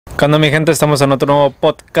Cuando mi gente, estamos en otro nuevo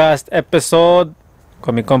podcast episode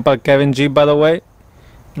con mi compa Kevin G, by the way.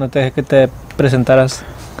 No te dejé que te presentaras.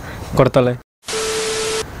 Córtale.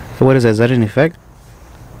 What is that? Is that an effect?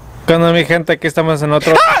 Cuando mi gente, aquí estamos en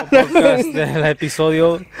otro podcast del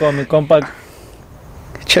episodio con mi compa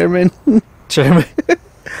Chairman. Chairman.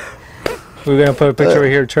 We're gonna put a picture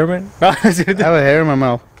right here, Chairman. I have a hair in my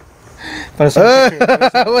mouth. Parece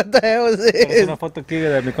What the hell is this? una foto aquí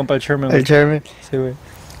de mi compa el Chairman. Hey, Chairman. Sí, güey.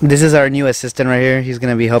 This is our new assistant right here. He's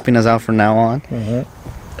gonna be helping us out from now on.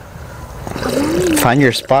 Find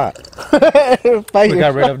your spot. We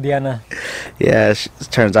got rid of Diana. Yeah,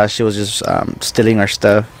 turns out she was just stealing our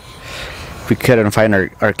stuff. We couldn't find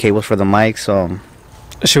our cables for the mic, so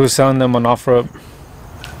She was selling them on OfferUp.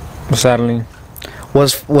 Sadly.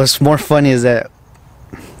 what's more funny is that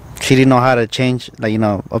she didn't know how to change, like,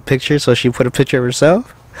 a picture, so she put a picture of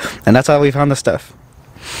herself, and that's how we found the stuff.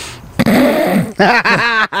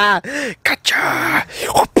 Gotcha!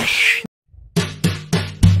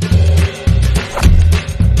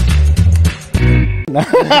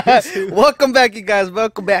 Welcome back, you guys.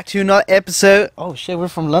 Welcome back to another episode. Oh shit, we're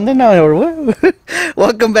from London now, or what?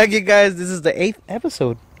 Welcome back, you guys. This is the 8th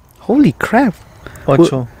episode. Holy crap!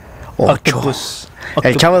 Ocho. Octopus.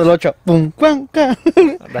 El Chavo del Ocho. Boom, guan, guan.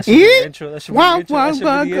 That should be the intro. That should be the Guan, intro. That guan, should be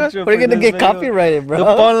guan, the guan. intro We're for gonna this get video. copyrighted, bro.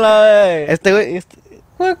 Ponla, eh.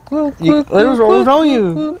 What's wrong with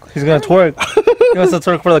you? He's gonna twerk. He wants to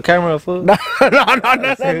twerk for the camera, fool. No.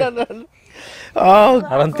 Oh,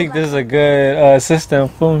 I don't think this is a good system,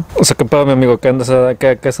 fool. O sea, ¿qué pedo, mi amigo? ¿Qué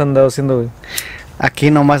has andado haciendo, güey? aquí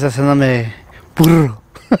nomás haciéndome burro.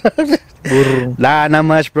 Burro. Nah, not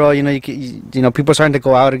much, bro. People starting to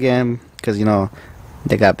go out again because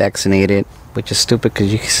they got vaccinated, which is stupid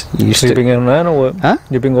because you So you been going out or what? Huh?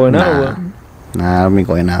 You been going out or what? Nah, I don't be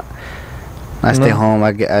going out. I stay No. home.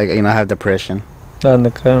 I have depression.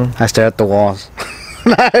 ¿Dónde, cabrón? I stare at the walls.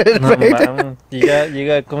 No, mames. You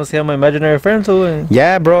got, ¿cómo se llama? Imaginary friends, o güey?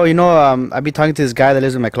 Yeah, bro. I be talking to this guy that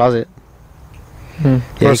lives in my closet. Yeah.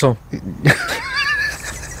 Russell.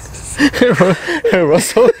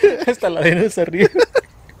 Russell. Hasta la Dina se ríe.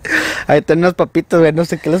 Ahí están unos papitos, güey. No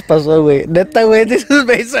sé qué les pasó, güey. Neta, güey. This is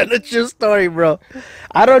based on a true story, bro.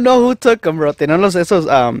 I don't know who took them, bro. Tenían esos,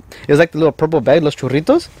 it was like the little purple bag, los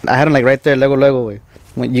churritos. I had them like right there, luego, güey.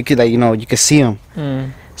 When you could, you could see them.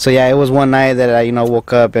 So yeah, it was one night that I,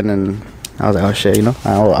 woke up and then I was like, oh shit,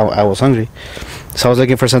 I was hungry. So I was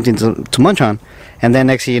looking for something to munch on. And then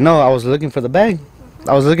next thing you know, I was looking for the bag.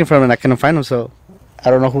 I was looking for them and I couldn't find them, so I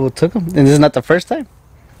don't know who took them. And this is not the first time.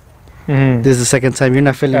 This is the second time. You're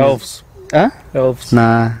not feeling Elves. Huh? Elves.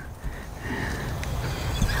 Nah.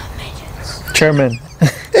 Chairman.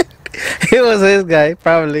 It was his guy,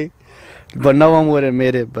 probably. But no one would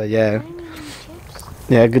admit it, but yeah.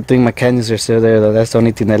 Yeah, good thing my candies are still there, though. That's the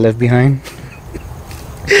only thing I left behind.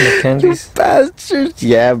 The candies. Bastards.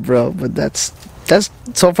 Yeah, bro. But that's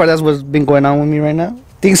so far that's what's been going on with me right now.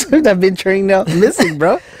 Things have been turning out missing,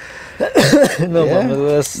 bro. No, Yeah.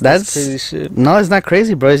 mames, that's crazy shit. No, it's not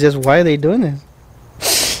crazy, bro. It's just why are they doing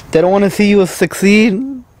this? They don't want to see you succeed.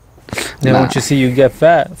 They want you to see you get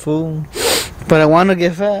fat, fool. But I want to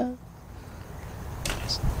get fat.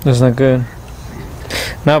 That's not good.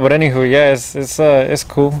 No, but anywho, yeah, it's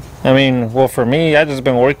cool. I mean, well, for me, I just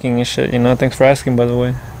been working and shit. Thanks for asking, by the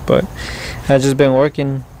way. But I just been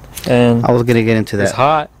working, and I was gonna get into that. it's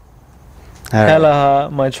hot, All right. hella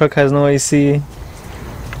hot. My truck has no AC.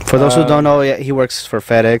 For those who don't know, yeah, he works for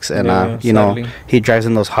FedEx, and Yeah, sadly. he drives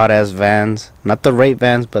in those hot ass vans. Not the rape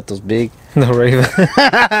vans, but those big, No Raven.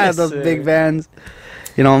 those sir. big vans.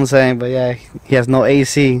 You know what I'm saying? But yeah, he has no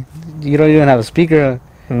AC. You don't even have a speaker.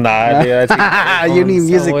 Nah, dude, I take You need earphones.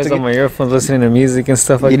 music I'm always to on my earphones, listening to music and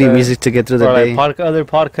stuff like You that. need music to get through the or day. like other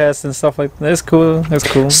podcasts and stuff like that. It's cool. It's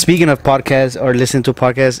cool. Speaking of podcasts or listening to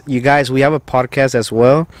podcasts, you guys, we have a podcast as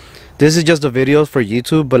well. This is just the videos for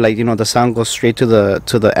YouTube, but the sound goes straight to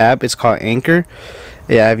the app. It's called Anchor.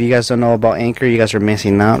 Yeah, if you guys don't know about Anchor, you guys are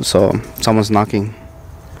missing out. So someone's knocking.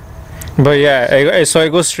 But yeah, so it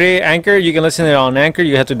goes straight Anchor. You can listen to it on Anchor.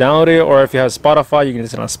 You have to download it, or if you have Spotify, you can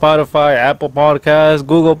listen on Spotify, Apple Podcasts,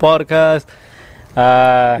 Google Podcasts.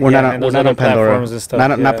 We're not and on those other Pandora. platforms and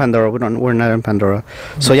stuff. Not Pandora. We're not in Pandora.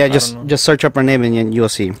 So yeah, I don't know. just search up our name and you'll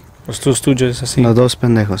see. Los two stooges, así. Los dos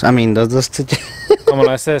pendejos. I mean, those Como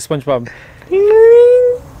la ese de SpongeBob.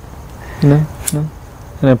 No.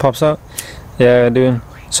 And it pops out. Yeah, dude.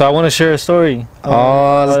 So I want to share a story.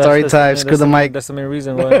 Oh, that's story the time. main- Screw the mic. That's the main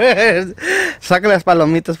reason why. Saca las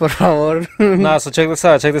palomitas, por favor. Nah, so check this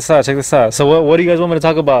out. So what do you guys want me to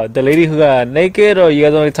talk about? The lady who got naked, or you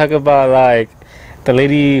guys want me to talk about like the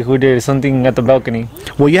lady who did something at the balcony.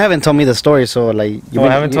 Well, you haven't told me the story, so like.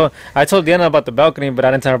 Well, I told Diana about the balcony, but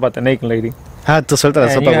I didn't tell her about the naked lady. Ah, tú suelta la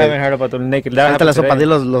And sopa, you haven't güey. heard about the naked. That Suelta la happened sopa, di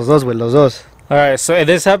today. los dos, güey, los dos. All right, so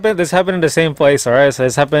this happened in the same place. All right, so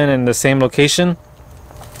this happened in the same location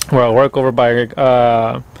where I work over by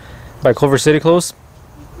Culver City Close.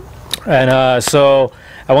 And so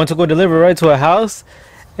I went to go deliver right to a house,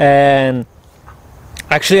 and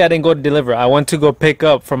actually I didn't go to deliver. I went to go pick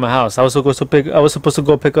up from a house. I was supposed to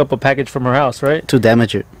go pick up a package from her house, right? To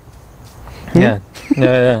damage it. Yeah.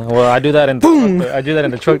 Yeah. Well, I do that in the truck, though. I do that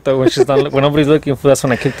in the truck though when she's not, when nobody's looking for. That's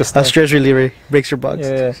when I kick the A stuff. stress reliever breaks your box.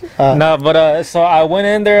 Yeah. Uh, No, but so I went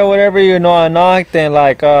in there or whatever, you know, I knocked and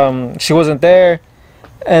like she wasn't there.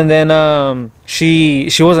 And then she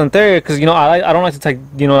wasn't there because, you know, I don't like to take,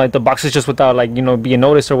 you know, like the boxes just without like, you know, being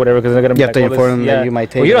noticed or whatever, because they're gonna be You like, have to oh, this- inform them that you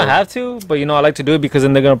might take Well, you don't it. have to, but you know, I like to do it because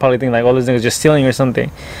then they're gonna probably think like, oh, this nigga's just stealing or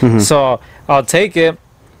something. Mhm. So I'll take it.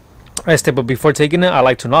 But before taking it, I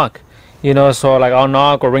like to knock. You know, so like I'll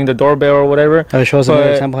knock or ring the doorbell or whatever. Show us a little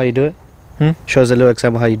But- example how you do it. Hmm? Show us a little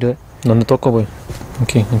example how you do it. ¿Dónde toco, güey?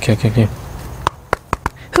 Okay.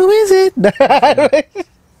 Who is it?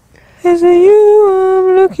 Is it you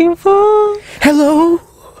I'm looking for? Hello.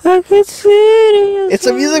 I can see it. It's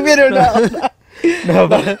a music video now. No,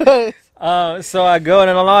 but so I go and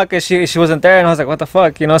I knock and she wasn't there, and I was like, what the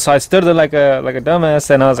fuck, you know? So I stood there like a dumbass,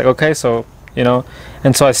 and I was like, okay, so you know,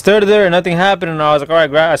 and so I stood there and nothing happened, and I was like, all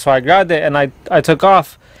right, so I grabbed it and I took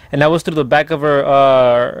off, and that was through the back of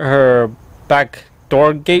her back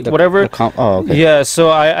door gate, whatever. Oh, okay. Yeah, so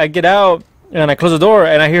I get out and I close the door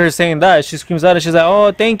and I hear her saying that. She screams out and she's like,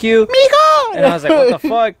 oh, thank you. Mijo! And I was like, what the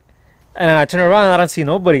fuck? And then I turn around and I don't see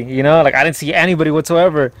nobody, you know? Like, I didn't see anybody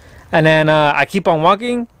whatsoever. And then I keep on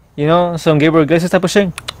walking, you know? Some Gabriel Iglesias type of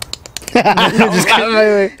shit. Just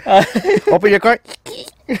open your car.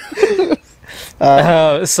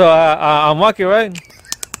 So I'm walking, right?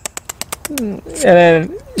 And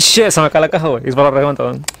then, shit, se me cae la caja, güey. Es para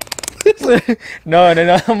reventar. No,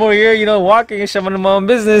 I'm over here, you know, walking and shit, I'm in my own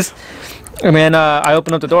business. And then I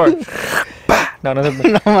open up the door. No, No,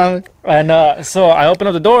 mames. and so I open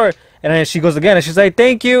up the door, and then she goes again, and she's like,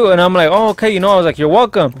 thank you. And I'm like, oh, okay, you know, I was like, you're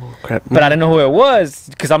welcome. Crap. But I didn't know who it was,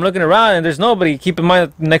 because I'm looking around, and there's nobody. Keep in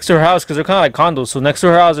mind, next to her house, because they're kind of like condos. So next to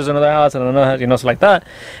her house, there's another house, and another house, you know, so like that.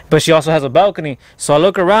 But she also has a balcony. So I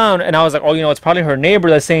look around, and I was like, oh, you know, it's probably her neighbor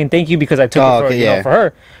that's saying thank you, because I took Oh, it for, okay, you know, yeah.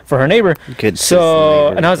 for her neighbor. Good So,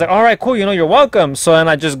 system, and I was like, all right, cool, you know, you're welcome. So then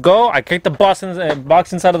I just go, I kick the box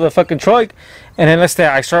inside of the fucking truck, and then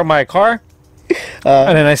I start my car.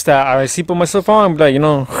 And then I see put myself on, I'm like, you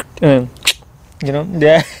know, yeah.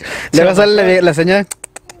 Luego sale la señora.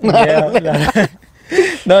 Yeah.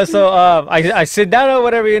 No, so I sit down or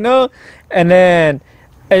whatever, you know, and then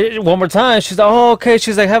one more time, she's like, oh, okay.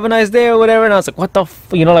 She's like, have a nice day or whatever. And I was like, what the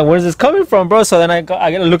you know, like, where's this coming from, bro? So then I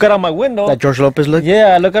look out on my window. That George Lopez look.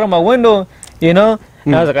 Yeah, I look out on my window, you know,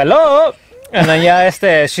 and I was like, hello. And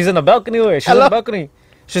then, she's in the balcony, güey. She's in Hello? the balcony.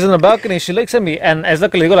 She's in the balcony. She looks at me, and es lo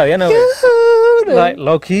que le digo a la Diana, güey. Like,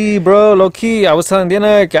 low key, bro, low key. I was telling Diana,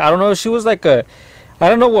 I don't know if she was like I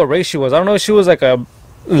don't know what race she was. I don't know if she was like a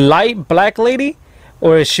light black lady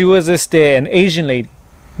or if she was just an Asian lady.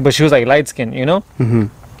 But she was like light skinned, you know? Mm-hmm.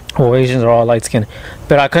 Well, Asians are all light skinned.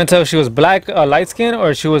 But I couldn't tell if she was black, light skinned,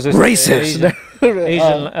 or if she was just an Racist.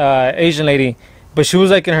 Asian lady. But she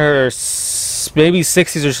was like in her maybe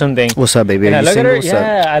 60s or something. What's up, baby? And Are I you look at single? her, What's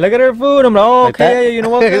up? yeah, I look at her food. I'm like, oh, Like okay, that? yeah, you know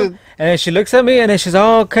what? And then she looks at me, and then she's like,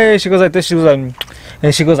 oh, okay. She goes like this. She was like,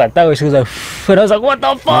 and she goes like that way. She was like, and I was like, what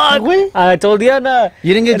the fuck? güey? I told Diana.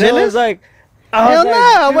 You didn't get And then I jealous? was like, Hell no!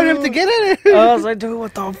 I want him dude. to get in I it. was like, dude,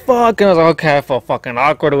 what the fuck? And I was like, okay, I felt fucking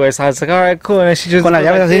awkward away. So I was like, all right, cool. And then she just Con las goes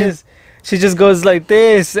llaves like así. this. She just goes like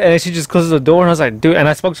this, and then she just closes the door. And I was like, dude, and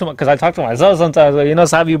I spoke to him because I talk to myself sometimes, like, you know,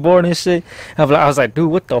 so I be bored and shit. I was like,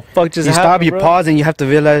 dude, what the fuck just You happened? stop, you bro? pause, and you have to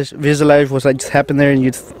visualize what's like just happened there, and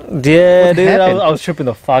you. Yeah, What dude, happened? I was tripping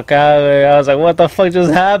the fuck out. Like, I was like, what the fuck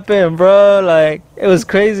just happened, bro? Like, it was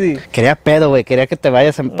crazy. Quería pedo, güey. Quería que te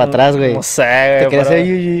vayas para atrás, güey. No sé, Te quería pero- hacer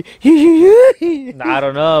I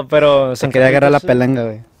don't know, pero Se quería agarrar la pelanga,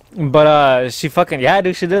 güey. But she fucking, yeah,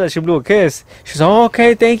 dude, she did that. She blew a kiss. She's like, oh,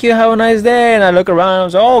 okay, thank you, have a nice day. And I look around, I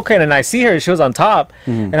was like, oh, okay. And then I see her, she was on top.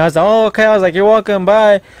 Mhm. And I was like, oh, okay. I was like, you're welcome,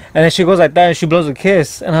 bye. And then she goes like that, and she blows a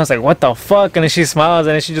kiss. And I was like, what the fuck? And then she smiles,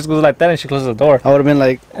 and then she just goes like that, and she closes the door. I would have been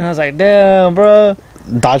like, And I was like, damn, bro.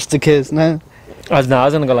 dodge the kiss, no? I was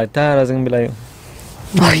gonna go like that. I was gonna be like,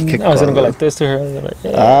 Ay, qué I was gonna go cosa. like this to her. I was like,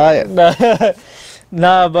 yeah. Ah, yeah.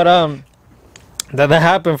 Nah, but that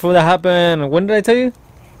happened. Fool, that happened. When did I tell you?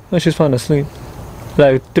 When she was falling asleep.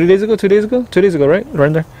 Like 3 days ago, 2 days ago, 2 days ago, right?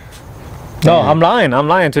 Right there. No, I'm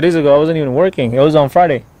lying. 2 days ago, I wasn't even working. It was on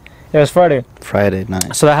Friday. It was Friday. Friday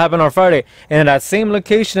night. So that happened on Friday. And in that same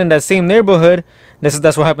location, in that same neighborhood,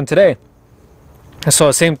 that's what happened today.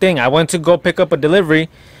 So same thing. I went to go pick up a delivery.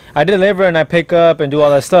 I deliver and I pick up and do all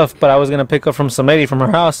that stuff, but I was gonna pick up from some lady from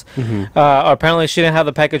her house. Apparently she didn't have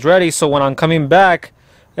the package ready, so when I'm coming back,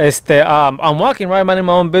 I'm walking, right, minding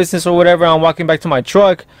my own business or whatever. I'm walking back to my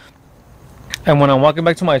truck, and when I'm walking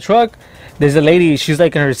back to my truck, there's a lady. She's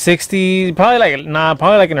like in her 60s, probably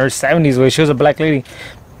like in her 70s. Where she was a black lady.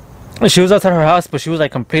 She was outside her house, but she was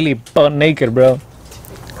like completely butt naked, bro.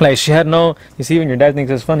 Like she had no. You see, even your dad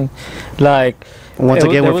thinks it's funny. Like once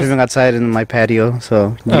again, we're filming outside in my patio,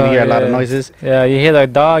 so you hear a lot of noises. Yeah, you hear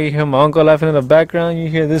that dog. You hear my uncle laughing in the background. You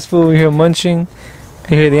hear this fool. You hear munching.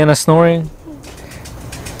 You hear the Anna snoring.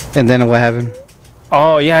 And then what happened?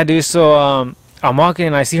 Oh yeah, dude. So I'm walking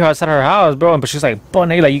and I see her outside her house, bro. But she's like butt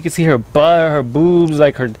naked. Like you can see her butt, her boobs,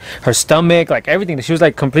 like her stomach, like everything. She was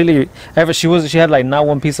like completely. She had like not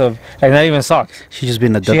one piece of, like not even socks. She's just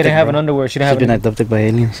been adopted. She didn't have an underwear. She didn't have. Been adopted by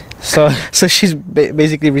aliens. So she's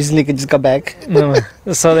basically recently just got back.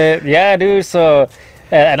 So yeah, dude. So.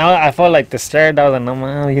 And I felt like disturbed. I was like, no,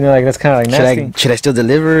 man, you know, like that's kind of like nasty. Should I still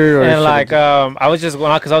deliver? Or and like, I was just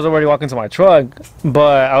going out because I was already walking to my truck.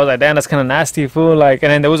 But I was like, damn, that's kind of nasty, fool. Like,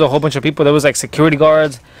 and then there was a whole bunch of people. There was like security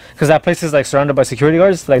guards, because that place is like surrounded by security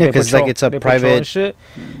guards. Like, because like it's a private shit.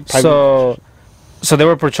 So they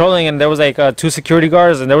were patrolling, and there was like 2 security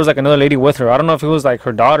guards, and there was like another lady with her. I don't know if it was like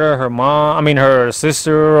her daughter, her mom, I mean her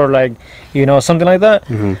sister, or like, you know, something like that.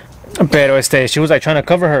 Pero she was like trying to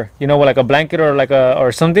cover her, you know, with like a blanket or like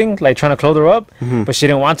or something, like trying to clothe her up, but she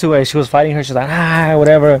didn't want to. She was fighting her. She's like,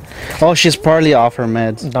 whatever. Oh, she's partly off her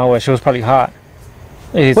meds. No way, she was probably hot.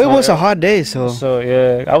 It was a hot day, so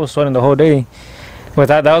yeah, I was sweating the whole day. But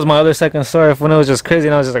that was my other second story. When it was just crazy,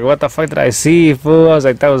 and I was just like, what the fuck did I see, fool? I was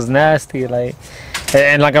like, that was nasty, like,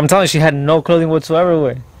 and like I'm telling you, she had no clothing whatsoever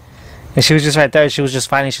with. And she was just right there. She was just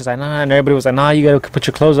fighting. She's like, nah. And everybody was like, nah, you gotta put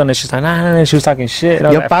your clothes on. And she's like, nah. And she was talking shit.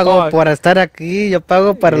 Yo pago por estar aquí. Yo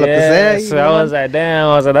pago para lo que sea. So I was like, damn.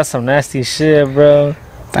 I was like, that's some nasty shit, bro.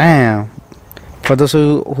 Damn. For those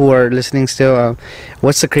who are listening still,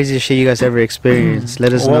 what's the craziest shit you guys ever experienced?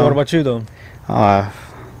 Let us know. What about you, though? I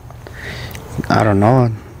don't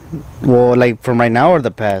know. Well, like from right now or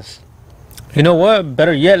the past? You know what?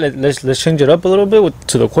 Better yet, let's change it up a little bit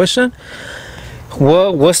to the question.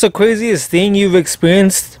 What's the craziest thing you've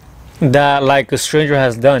experienced that like a stranger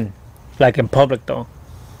has done, like in public though?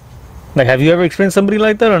 Like, have you ever experienced somebody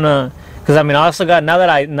like that or not? Because I mean, I also got now that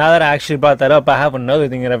I actually brought that up, I have another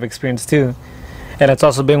thing that I've experienced too, and it's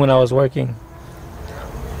also been when I was working.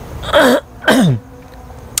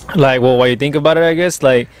 Like, well, while you think about it, I guess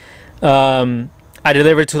like, I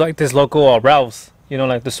delivered to like this local Ralph's, you know,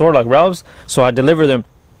 like the store like Ralph's. So I deliver them,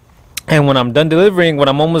 and when I'm done delivering, when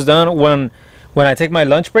I'm almost done, when I take my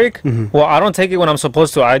lunch break, well, I don't take it when I'm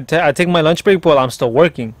supposed to. I take my lunch break while I'm still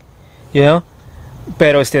working, you know?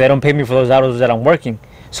 Pero they don't pay me for those hours that I'm working.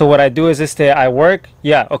 So what I do is I work.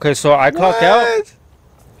 Yeah, okay, so I clock out.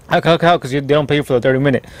 I clock out because they don't pay you for the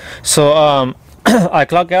 30-minute. So I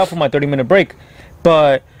clock out for my 30-minute break.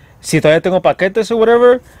 But si todavía tengo paquetes or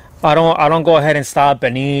whatever, I don't go ahead and stop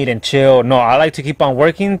and eat and chill. No, I like to keep on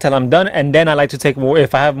working till I'm done, and then I like to take more.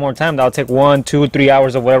 If I have more time, I'll take 1, 2, 3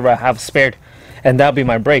 hours of whatever I have spared. And that'll be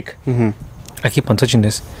my break. I keep on touching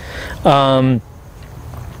this. So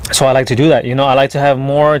I like to do that. You know, I like to have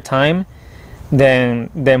more time than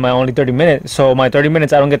my only 30 minutes. So my 30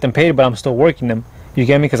 minutes, I don't get them paid, but I'm still working them. You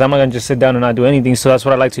get me? Because I'm not going to just sit down and not do anything. So that's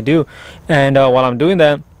what I like to do. And while I'm doing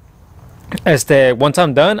that, once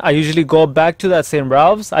I'm done, I usually go back to that same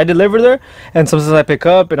Ralph's. I deliver there, and sometimes I pick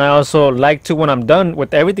up. And I also like to, when I'm done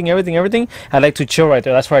with everything, I like to chill right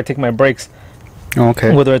there. That's where I take my breaks.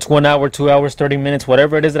 Okay. Whether it's 1 hour, 2 hours, 30 minutes,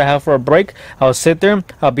 whatever it is that I have for a break, I'll sit there,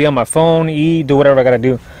 I'll be on my phone, eat, do whatever I gotta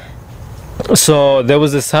do. So there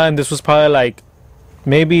was this time, this was probably like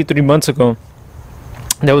maybe 3 months ago.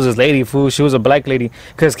 There was this lady, fool, she was a black lady.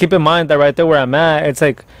 Because keep in mind that right there where I'm at, it's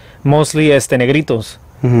like mostly negritos.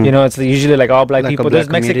 You know, it's usually like all black people. There's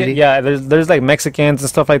Mexican, there's like Mexicans and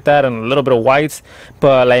stuff like that, and a little bit of whites,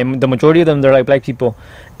 but like the majority of them, they're like black people.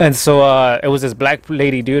 And so it was this black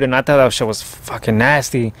lady, dude, and I thought that shit was fucking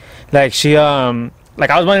nasty. Like she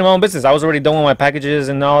like I was minding my own business. I was already done with my packages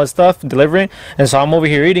and all this stuff, delivering, and so I'm over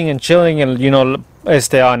here eating and chilling, and you know, I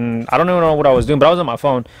don't even know what I was doing, but I was on my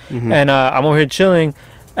phone, and I'm over here chilling.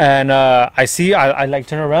 And I like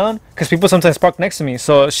turn around because people sometimes park next to me.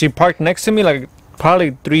 So she parked next to me, like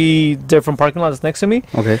probably 3 different parking lots next to me.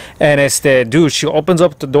 Okay. And dude, she opens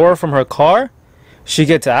up the door from her car. She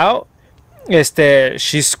gets out.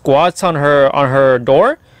 She squats on her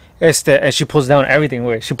door, and she pulls down everything,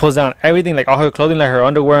 way. She pulls down everything, like all her clothing, like her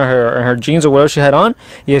underwear and her jeans or whatever she had on.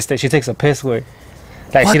 She takes a piss, way.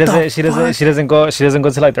 Like What the she doesn't go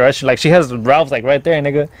to like the restroom. Like she has Ralph's like right there,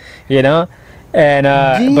 nigga, you know. And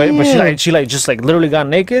but she just like literally got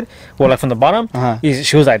naked, well, like from the bottom.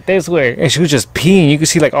 She was like this way, and she was just peeing. You could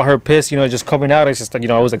see like all her piss, you know, just coming out. It's just like, you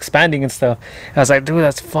know, it was expanding and stuff. I was like, dude,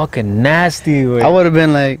 that's fucking nasty, way. I would have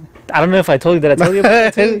been like, I don't know if I told you that. I told you about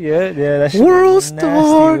that too. Yeah, that shit World was nasty,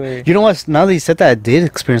 Star. way. You know what? Now that you said that, I did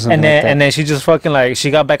experience something like that. And then she just fucking like, she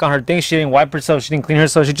got back on her thing. She didn't wipe herself. She didn't clean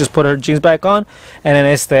herself. She just put her jeans back on, and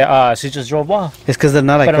then she just drove off. It's because they're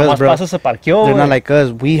not like Pero us, bro. paso se parqueó, They're güey. not like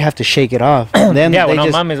us. We have to shake it off. Them, Yeah, they well,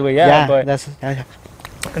 no just, mames, güey, yeah, but that's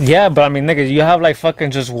yeah, but I mean, nigga, you have like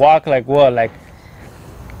fucking just walk like what, like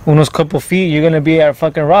unos couple feet, you're gonna be at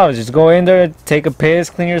fucking Rob's. Just go in there, take a piss,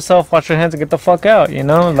 clean yourself, wash your hands, and get the fuck out. You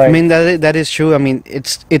know, like. I mean, that is true. I mean,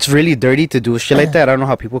 it's really dirty to do shit like that. I don't know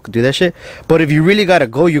how people could do that shit. But if you really gotta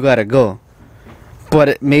go, you gotta go.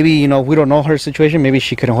 But maybe, you know, we don't know her situation. Maybe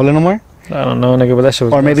she couldn't hold it no more. I don't know, nigga, but that shit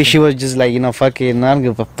was. Or maybe nasty. she was just like, you know, fucking, I don't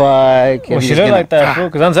give a fuck. Well, she looked like that, fool.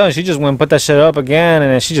 Cause I'm telling you, she just went and put that shit up again,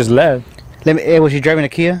 and then she just left. Was she driving a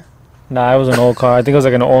Kia? Nah, it was an old car. I think it was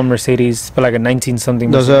like an old Mercedes, but like a 19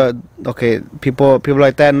 something. Those okay, people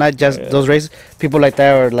like that, not just those races. People like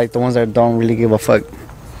that are like the ones that don't really give a fuck.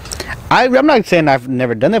 I'm not saying I've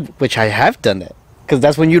never done that, which I have done that, because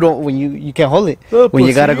that's when you can't hold it. When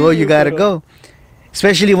you gotta go, you gotta go.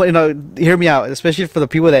 Especially when, you know, hear me out. Especially for the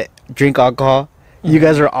people that drink alcohol, you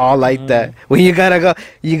guys are all like that. When you gotta go,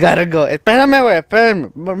 you gotta go. Espérame, güey,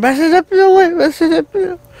 espérame. Vete rápido, güey, vete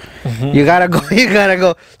rápido. You gotta go, you gotta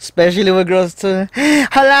go. Especially with girls too.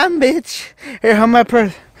 Hold on, bitch. Here, hold my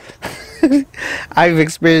purse. I've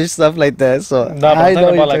experienced stuff like that, so Nah, but I'm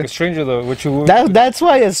talking about like a stranger though. Which you? That's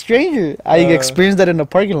why a stranger. I experienced that in the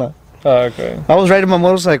parking lot. Oh, okay. I was riding my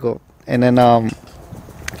motorcycle, and then I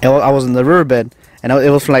was in the riverbed, and it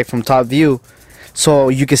was from top view, so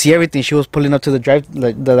you could see everything. She was pulling up to the drive,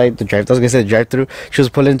 the drive. I was gonna say the drive-through. She was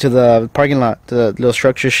pulling to the parking lot, to the little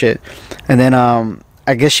structure shit, and then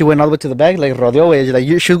I guess she went all the way to the back, like rodeo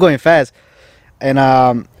way. She was going fast, and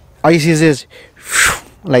all you see is this,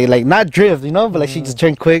 like not drift, you know, but like she just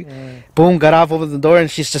turned quick, boom, got off over the door, and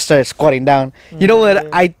she just started squatting down. You know what?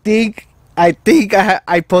 I think I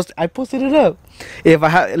posted it up. If I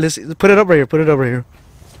have, listen, put it up right here. Put it up right here.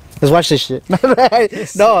 Let's watch this shit.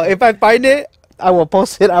 No, if I find it, I will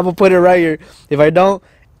post it. I will put it right here. If I don't,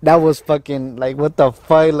 that was fucking like, what the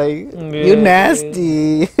fuck, like, you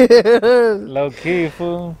nasty. Low key,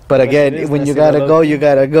 fool. But again, when you gotta go, you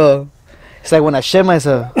gotta go. It's like when I shit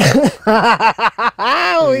myself.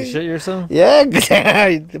 You shit yourself? Yeah,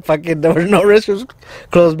 fucking there were no restrooms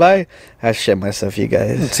close by. I shit myself, you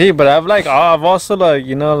guys. See, but I've also like,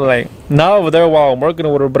 you know, like not over there while I'm working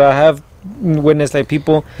or whatever, but I have witnessed like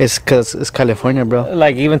people. It's cause it's California, bro.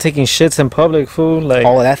 Like even taking shits in public, fool. Like,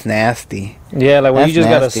 oh, that's nasty. Yeah, like when you That's just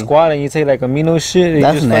nasty. gotta squat and you take like amino shit. And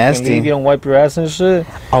That's you just nasty. Leave, you don't wipe your ass and shit.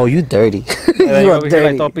 Oh, you dirty. And then You you're are over here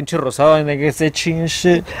like dirty. todo pinche rosado and they get itchy and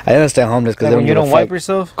shit. I understand homeless because Like they when you give a don't wipe fuck.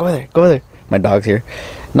 yourself. Go there. My dog's here.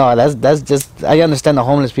 No, that's just, I understand the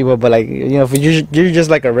homeless people, but like, you know, if you're just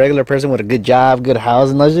like a regular person with a good job, good house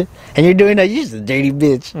and all shit, and you're doing that, you're just a dirty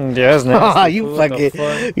bitch. Yeah, that's nasty. You fool. What the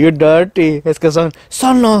fucking, fuck? you're dirty. Es que somos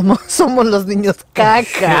los niños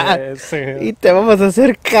caca. Y te vamos a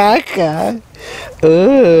hacer caca.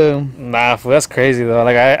 Nah, fool, that's crazy though.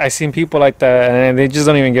 Like I seen people like that and they just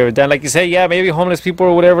don't even give a damn. Like you say, yeah, maybe homeless people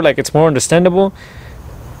or whatever, like it's more understandable.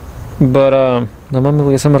 But no mames,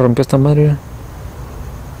 güey, se me rompió esta madre.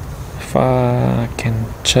 Fucking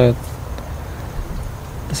shit.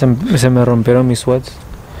 Se me rompieron mis sweats.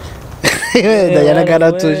 Diana got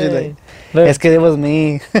out too. She's like, Look, es que it was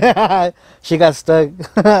me. She got stuck.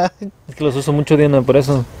 es que los uso mucho, Diana, por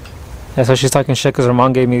eso. That's why she's talking shit, because her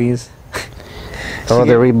mom gave me these. Oh,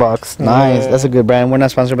 the Reeboks. Nice. That's a good brand. We're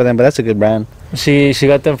not sponsored by them, but that's a good brand. She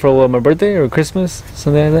got them for what, my birthday or Christmas?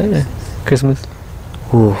 Something like that? Yeah. Christmas.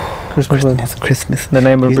 Ooh. Christmas. one. That's Christmas. The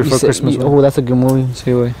name You before said- Christmas. one. Oh, that's a good movie.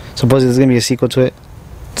 Sí, güey. Supposedly there's gonna be a sequel to it.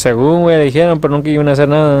 Según, güey, dijeron, pero nunca iban a hacer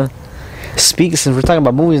nada. Since we're talking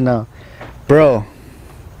about movies now, bro.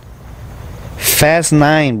 Fast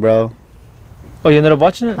 9, bro. Oh, you ended up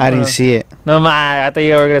watching it? I didn't see it. No, man, I thought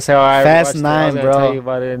you were going to say, oh, I Fast watched it. 9, I was gonna bro. tell you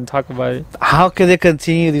about it and talk about it. How could they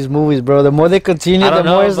continue these movies, bro? The more they continue, I the don't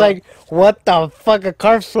more know, it's but- like, what the fuck? A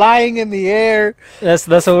car flying in the air. That's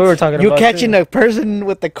what we were talking You about. catching too. a person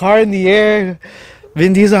with the car in the air.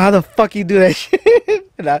 Vin Diesel, how the fuck you do that shit?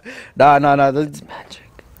 No, that's magic.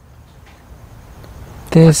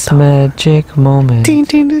 This magic moment. Ting,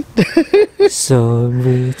 ting, ting. So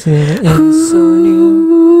written and so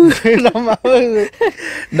new. No, mames.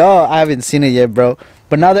 No, I haven't seen it yet, bro.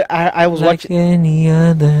 But now that I was Like watching. any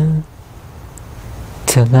other.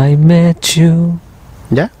 Till I met you.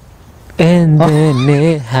 Yeah? And then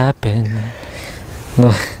it happened.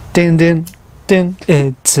 No. Din, din, din,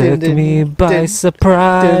 It took Dun, dun, me by dun,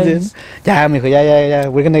 surprise. Yeah, mijo, yeah.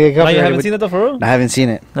 We're gonna get No, copyrighted. you haven't seen it though, for real? I haven't seen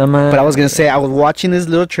it. But But I was gonna say I was watching this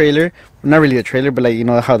little trailer. Not really a trailer, but like you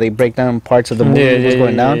know how they break down parts of the movie, what's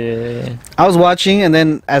going down. Yeah. I was watching, and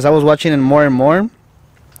then as I was watching it more and more,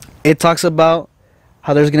 it talks about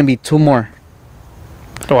how there's gonna be two more.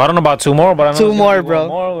 So I don't know about two more, but I know Two there's gonna more, be bro. one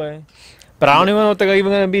more way. But I don't even know what they're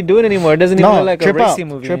even gonna be doing anymore. It doesn't even No, look like a trip out, racing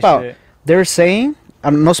movie. trip and out. shit. They're saying,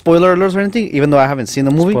 no spoiler alerts or anything, even though I haven't seen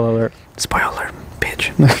the movie. Spoiler alert. Spoiler alert,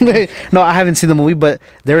 bitch. No, I haven't seen the movie, but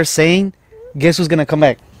they're saying, guess who's gonna come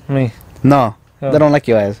back? Me. No, Oh. they don't like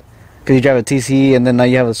your ass. Cause you drive a TC and then now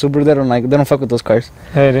you have a Subaru. They don't fuck with those cars.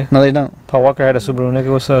 Hey, dude. No, they don't. Paul Walker had a Subaru,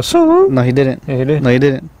 nigga. What's up? Subaru? No, he didn't. Yeah, he did. No, he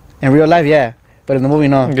didn't. In real life, yeah, but in the movie,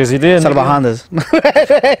 no. Yes, he did. It's all about nigga.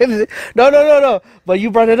 Hondas. No. But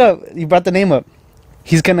you brought it up. You brought the name up.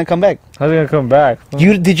 He's gonna come back. How's he gonna come back?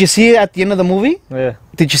 Did you see it at the end of the movie? Yeah.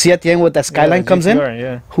 Did you see at the end what that skyline Yeah, comes in? GTR,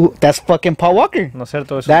 Yeah. Who? That's fucking Paul Walker. No es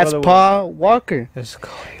cierto. Es su That's brother, güey. Paul Walker. Es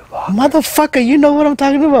Cody Walker. Motherfucker, you know what I'm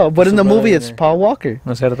talking about. But in Su the movie, brother, it's yeah. Paul Walker.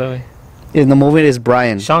 No es cierto, güey. In the movie, it's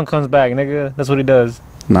Brian. Sean comes back, nigga. That's what he does.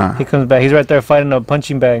 Nah, He comes back. He's right there fighting a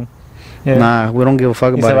punching bag. Yeah. nah, we don't give a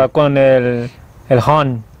fuck Y se va about it. con el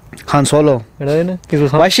Han. Han Solo. ¿Verdad, nene? He's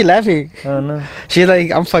with Han. Why is she laughing? I don't know. She's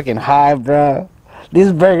like, I'm fucking high, bro.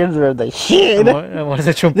 These burgers are the shit. Amor ese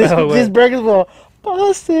These chumpeo, güey. burgers were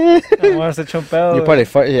busted. Amor ese chumpeo. You güey. probably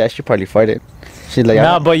farted. Yeah, she probably farted. She's like,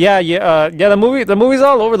 Nah, but yeah. The movie's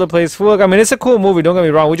all over the place. Fool. Like, I mean, it's a cool movie. Don't get me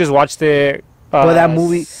wrong. We just watched it. But that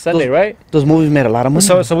movie- Sunday, right? those movies made a lot of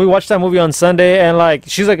money. So we watched that movie on Sunday, and like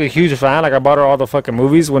she's like a huge fan. Like I bought her all the fucking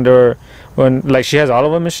movies when like she has all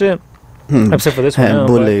of them and shit, except for this one. now,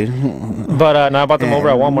 bullet. but now I bought them over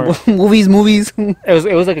at Walmart. movies.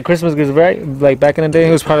 It was like a Christmas gift, right? Like back in the day,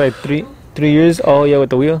 it was probably like three years. Oh yeah, with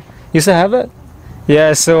the wheel. You still have it?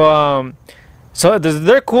 Yeah. So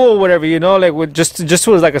they're cool, whatever, you know, like with just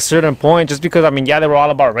was like a certain point, just because I mean, yeah, they were all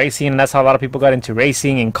about racing, and that's how a lot of people got into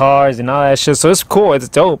racing and cars and all that shit. So it's cool, it's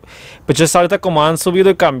dope. But just ahorita como han subido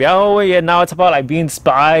y cambiado, güey, and now it's about like being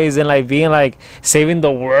spies and like being like saving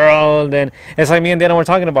the world, and it's like me and Dana were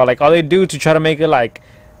talking about, like all they do to try to make it like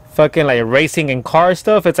fucking like racing and car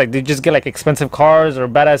stuff. It's like they just get like expensive cars or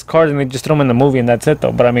badass cars and they just throw them in the movie and that's it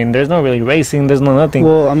though. But I mean, there's no really racing, there's no nothing.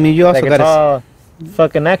 Well, I mean, you also Like it's gotta. all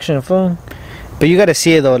fucking action, fool. But you gotta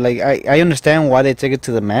see it though. Like I understand why they took it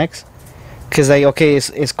to the max, cause like okay,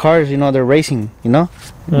 it's cars, you know, they're racing, you know,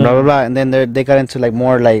 blah blah blah, and then they got into like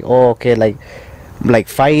more like like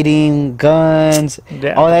fighting, guns,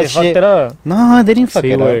 Yeah, all that they fucked shit. it up. No, they didn't fuck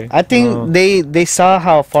Sí, it güey. up. I think No. they saw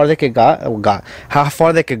how far they could how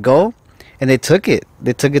far they could go, and they took it.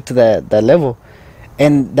 They took it to that level,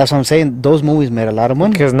 and that's what I'm saying. Those movies made a lot of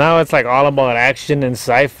money. Because now it's like all about action and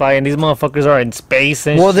sci-fi, and these motherfuckers are in space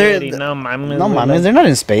and Well, shit. they're- Y no mames, No, güey, man, they're not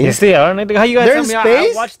in Yes, space. they are, nigga. How you guys They're tell in me I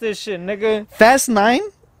space? watched this shit, nigga? Fast 9,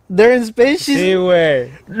 they're in space. She's, Sí, güey.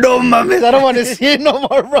 no, mames, I don't want to see it no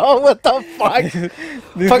more, bro. What the fuck?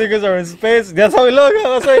 These Fuck. niggas are in space. That's how we look.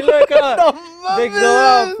 That's how we look. Huh? No, They go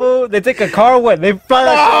out, fool. They take a car with. They fly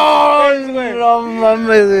that shit in space, güey. No, mames,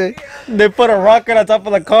 güey. They put a rocket on top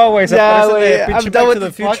of the car, güey. Se Yeah, parece güey. de I'm pinche done Back with to the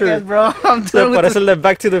the Future. podcast, bro. I'm Se done with parece de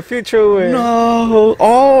Back to the Future, güey. No.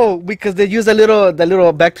 Oh, because they use the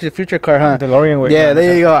little Back to the Future car, huh? DeLorean, güey. Yeah,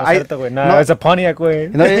 there you go. No, cierto, güey. Nah, no. it's a Pontiac,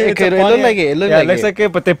 güey. No, it It's a could- it looked Pontiac. like it, it looked yeah, like it looks it. like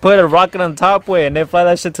it, but they put a rocket on top, güey, and they fly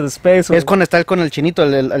that shit to the space, güey. Es cuando está con el chinito,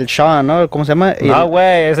 el Shaw, ¿no? ¿Cómo se llama? No,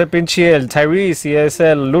 güey, es el pinche el Tyrese y es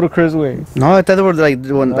el Ludacris, güey. No, I thought they were like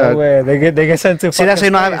when. No, güey, they get sent to See, that's why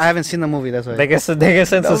fucking no, I space. haven't seen the movie. That's why. They get sent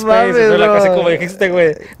No to space. mames, And they're like, así bro. como dijiste,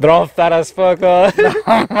 güey. They're all fat as fuck, huh?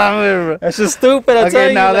 That's just stupid, I'm Okay,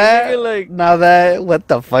 telling now you. that, Like, now that, what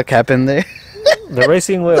the fuck happened there? the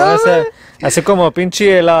racing, güey. Así como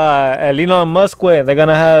pinche el Elon Musk, güey. They're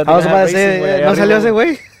gonna have. I was they're about gonna to have say, racing, no salió ese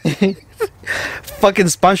güey. güey. Fucking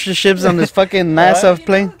sponsorships on this fucking NASA You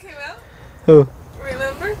plane. know who came out? Who?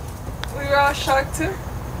 Remember? We were all shocked too.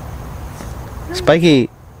 Spikey,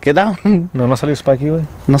 get down. No, no salió Spikey, güey.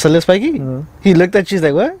 No salió Spikey? No. He looked at you, he's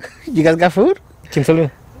like, what? You guys got food? ¿Quién salió?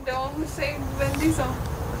 The one who saved Vin Diesel.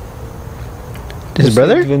 His Who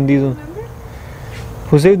brother? saved Vin Diesel. Remember?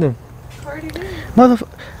 Who saved him? Cardi B. Motherfucker.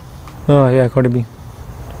 Oh, yeah, Cardi B.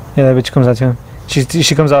 Yeah, that bitch comes out to him.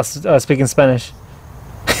 She comes out speaking Spanish.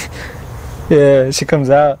 Yeah, she comes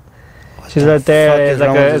out. She's right there. fuck is It's like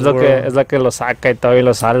wrong with a, this world? it's like que lo saca y todo y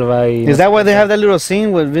lo salva. Y Is that why they have that little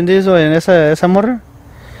scene with Vin Diesel and esa morra?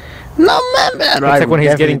 No, man. It's like when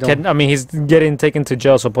he's getting he's getting taken to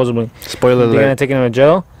jail supposedly. Spoiler They're gonna alert. take him to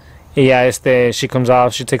jail. Yeah, she comes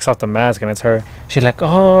off, she takes off the mask and it's her. She's like,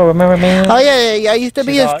 oh, remember me? Oh yeah. I used to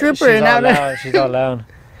be a stripper and now. She's all loud.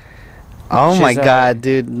 Oh my She's, god,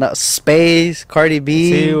 dude. No, Space, Cardi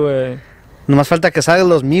B. Sí, güey. Nomás falta que salgan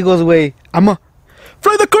los migos, güey. I'ma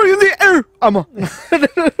fly the car in the air. I'ma. No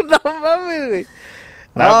mames, güey.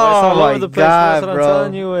 Nah, but it's all Oh over my the place, that's god, what I'm bro.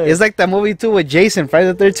 telling you, güey. It's like that movie too with Jason,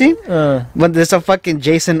 Friday the 13th. When there's a fucking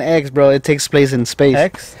Jason X, bro. It takes place in space.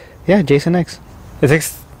 X? Yeah, Jason X. It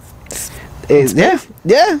takes...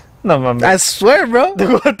 Yeah. No, mames. I swear, bro.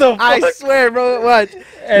 What the fuck? I swear, bro. Watch.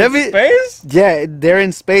 In space? Yeah, they're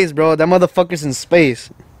in space, bro. That motherfucker's in space.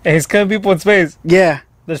 And he's killing people in space. Yeah.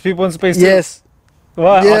 There's people in space too. Yes.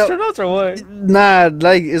 What? Yeah. Astronauts or what? Nah,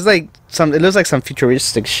 like it's like some. It looks like some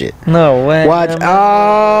futuristic shit. No way. Watch. man.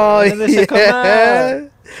 Oh, When did this shit come yeah.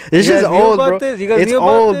 out? This You shit's guys knew old, about bro. this? You guys It's knew about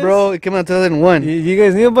old, this? bro. It came out in 2001. You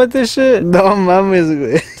guys knew about this shit? No,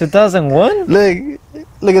 mames. 2001?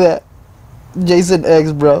 Look at that. Jason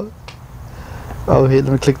X, bro. Oh, here,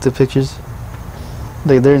 let me click the pictures.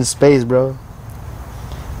 Like they're in space, bro.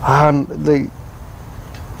 Like,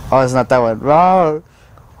 oh, it's not that one. Oh,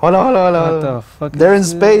 hold on. What the fuck? They're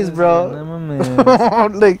is in space, this? bro. No,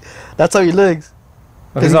 mames. Like, that's how he looks.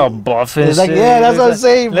 He's all buff and It's like, shit. yeah, that's Looks what I'm like-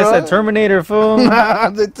 saying, looks bro. like Terminator, fool. Nah,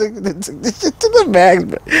 they took this shit to the max,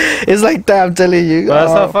 bro. It's like that, I'm telling you. But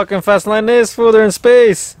that's how fucking Fast Line is, fool. They're in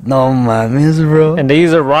space. No, mames, bro. And they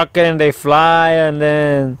use a rocket and they fly and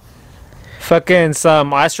then fucking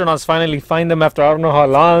some astronauts finally find them after I don't know how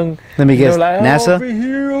long. Let me guess. They're like, NASA? Over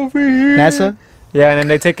here. NASA? Yeah, and then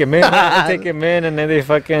they take him in. They take him in and then they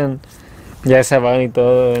fucking... Ya se van y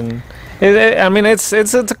todo. And I mean, it's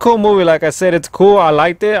a cool movie. Like I said, it's cool. I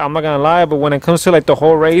liked it. I'm not gonna lie. But when it comes to like the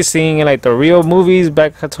whole racing and like the real movies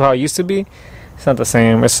back to how it used to be, it's not the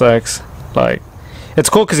same. It sucks. Like, it's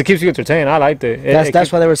cool because it keeps you entertained. I liked it.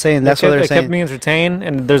 That's what they were saying. That's what they were It kept saying. me entertained,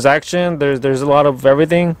 and there's action. There's a lot of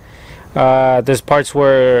everything. There's parts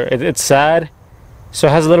where it's sad, so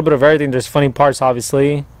it has a little bit of everything. There's funny parts,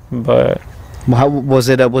 obviously, but How was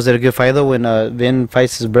it? Was it a good fight though when Vin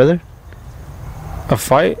fights his brother? a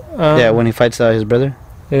fight. Yeah, when he fights his brother.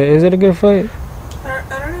 Is it a good fight? I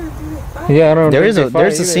don't even think they fight. Yeah, I don't. There think is they a fight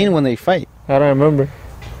there's a either. scene when they fight. I don't remember.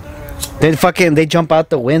 They jump out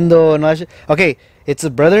the window and all that shit. Okay, it's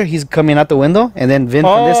his brother. He's coming out the window, and then Vin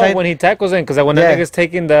from this side. When he tackles him, because when Yeah. that nigga's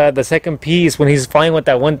taking the second piece, when he's flying with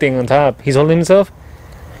that one thing on top, he's holding himself,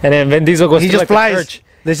 and then Vin Diesel goes He through just like the flies. church.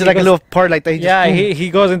 There's He just like a goes- little part like that. Yeah, he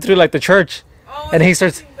goes into like the church. Oh, And the he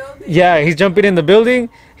starts- fucking building. Yeah, he's jumping in the building.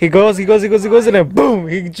 He goes, and then boom,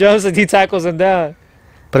 he jumps and he tackles him down.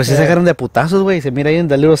 Pero si se agarran de putazos, güey. Se mira ahí en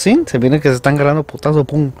the little scene. Se mira que se están agarrando putazos.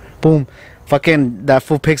 Pum, pum. Fucking that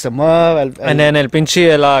fool picks him up. And then el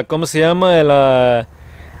pinche, ¿cómo se llama? I El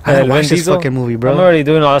don't watch Vin this Diesel. fucking movie, I'm bro. already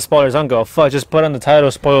doing all the spoilers. I don't give a fuck. Just put on the title,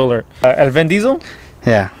 spoiler. El Vin Diesel.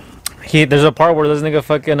 Yeah. There's a part where this nigga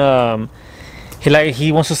fucking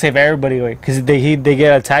he wants to save everybody, because they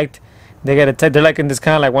get attacked. They're like in this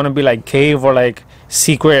kind of like wanna be like cave or like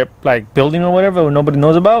secret like building or whatever where nobody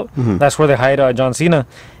knows about. Mhm. That's where they hide John Cena.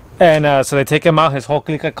 And so they take him out. His whole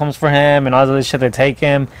clique comes for him and all this shit. They take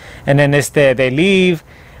him, and then they leave.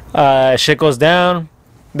 Shit goes down.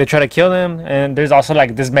 They try to kill him, and there's also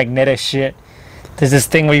like this magnetic shit. There's this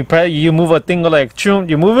thing where you move a thing like choom,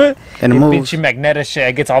 you move it, And it moves. bitchy magnetic shit.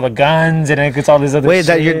 It gets all the guns and it gets all these other. Wait,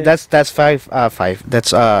 shit. that's five.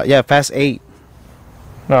 That's Fast 8.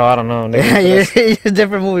 No, I don't know. Yeah, Nigga, it's a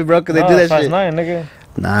different movie, bro. Cause they no, do that Fast shit. 9, nigga.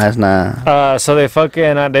 Nah, it's not. So they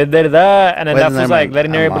fucking they did that, and then Wait, that never was like mind.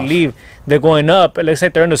 letting I'm everybody off. leave. They're going up. It looks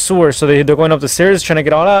like they're in the sewer, so they're going up the stairs trying to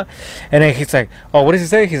get all out. And then he's like, "Oh, what does he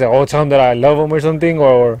say?" He's like, "Oh, tell him that I love him or something,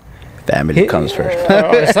 or Family comes first.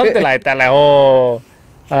 or something like that." Like, oh,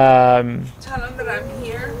 Tell them that I'm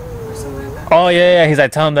here or something like that. oh yeah. He's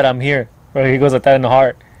like, "Tell him that I'm here." Or he goes like that in the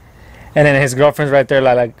heart. And then his girlfriend's right there,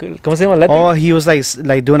 like, ¿cómo se llama? Letty? Oh, he was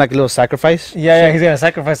like doing like a little sacrifice. Yeah, he's gonna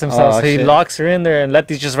sacrifice himself. Oh, So he shit. locks her in there, and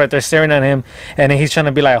Letty's just right there staring at him. And then he's trying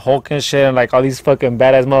to be like Hulk and shit, and like all these fucking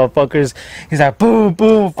badass motherfuckers. He's like, boom,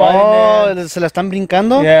 boom, fighting them. Oh, se la están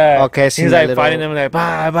brincando. Yeah. Okay, sí, he's that like little- fighting them, like,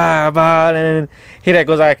 bah, bah, bah. And then he like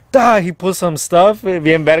goes like, da. He pulls some stuff.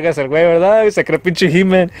 Bien vergas el güey, ¿verdad? Se cree pinche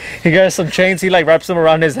He-Man. He got some chains. He like wraps them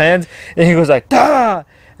around his hands. And he goes like, da.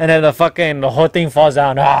 And then the whole thing falls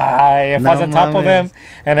down. It falls No on top of mames. him,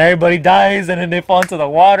 and everybody dies, and then they fall into the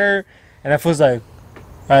water, and that feels like,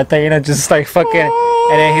 right there, just like fucking.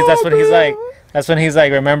 And then that's when he's like, That's when he's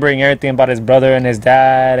like remembering everything about his brother and his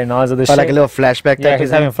dad and all this other Or shit. like a little flashback. Yeah, type he's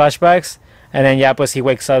of thing. having flashbacks. And then, yeah, pues he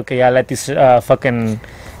wakes up. Okay, yeah, Letty's fucking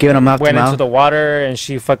Giving him mouth to went into mouth. the water and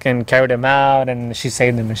she fucking carried him out and she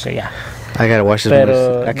saved him and shit. Yeah. I gotta watch this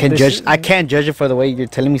Pero movie. I can't this judge. shit- I can't judge it for the way you're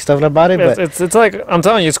telling me stuff about it. But It's like, I'm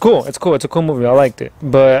telling you, it's cool. It's cool. It's a cool movie. I liked it.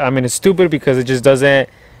 But, I mean, it's stupid because it just doesn't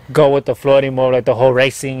go with the flow anymore. Like the whole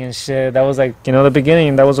racing and shit. That was like, you know, the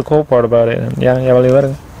beginning. That was the cool part about it. And yeah, vale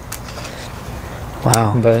verga.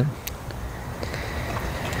 wow, But.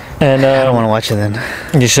 And, I don't want to watch it then.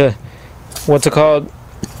 You should. What's it called?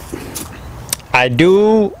 I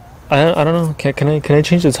do. I don't know. Can I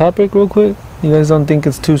change the topic real quick? You guys don't think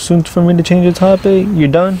it's too soon for me to change the topic? You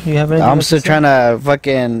done? You have anything? I'm else to still say? trying to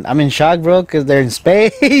fucking. I'm in shock, bro, because they're in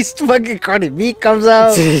space. Fucking Cardi B comes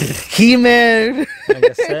out. He-Man. Like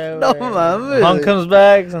I said, No, where mames. Hunk comes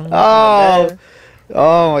back. Oh.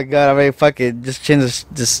 Oh my god! I mean, fuck it. Just change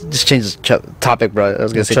this. Just change this topic, bro. I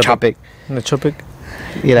was gonna The say topic. topic. The topic.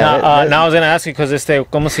 Yeah. Now I was gonna ask you because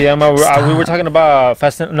 ¿cómo se llama? We were talking about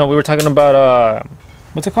we were talking about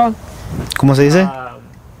what's it called? ¿Cómo se dice?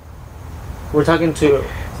 We're talking to.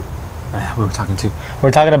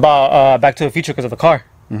 We're talking about Back to the Future because of the car.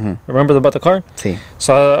 Mhm. Remember about the car? Sí.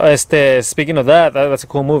 So, speaking of that's a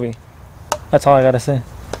cool movie. That's all I gotta say.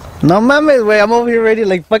 No mames, güey. I'm over here ready.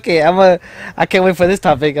 Like, fuck it. I can't wait for this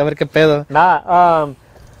topic. A ver qué pedo.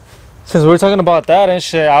 Since we were talking about that and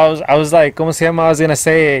shit, I was like, ¿cómo se llama? I was gonna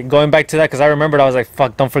say, going back to that, because I remembered, I was like,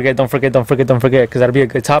 fuck, don't forget, because that'd be a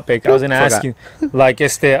good topic. I was gonna ask you, like,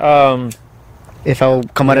 If I will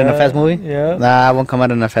come out in a fast movie? Yeah. Nah, I won't come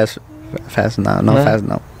out in a fast. No, Nah. fast,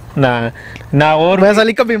 no. Nah, what Voy a would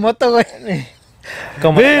salir con mi moto, güey.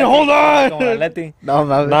 como Man, hold on. como Leti. No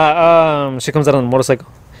mames. She comes out on a motorcycle.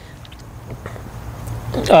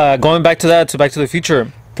 Going back to Back to the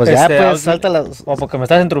Future. Pues ya, I pues, was- salta las. O porque me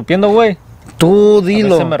estás interrumpiendo, güey. Tú A mí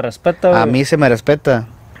dilo. se me respeta, A güey. mí se me respeta.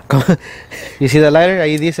 You see the lighter?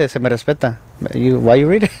 Ahí dice, se me respeta. Why you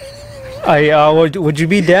read it? Would you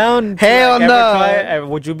be down? to, Hell ever no. try-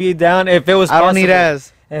 would you be down if it was I possible? don't need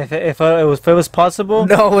ass. If it was possible?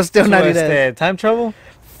 No, it's still to, not need ass. time travel?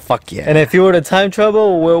 Fuck yeah. And if you were to time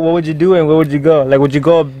travel, what would you do and where would you go? Like, would you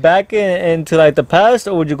go back into like the past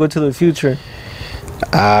or would you go to the future?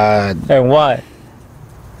 And why?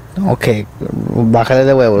 Ok. Bájale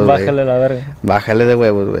de huevos, güey. Bájale la verga. Bájale de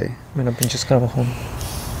huevos, güey. Mira, pinches carajón.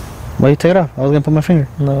 Why you take it off? I was gonna put my finger.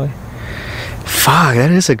 No, güey. Fuck,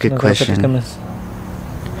 that is a good No creo que te question. quemes.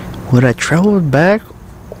 Would I travel back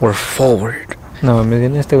or forward? No, me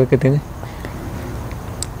viene este güey que tiene.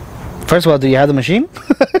 First of all, do you have the machine?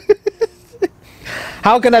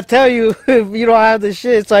 How can I tell you if you don't have the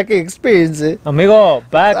shit so I can experience it? Amigo,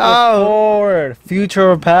 back Oh. or forward, future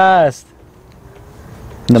or past.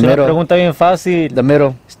 The Es una middle. pregunta bien fácil. The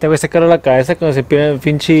middle. Este güey se carga la cabeza cuando se pide el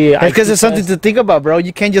pinche. It's because it's something to think about, bro.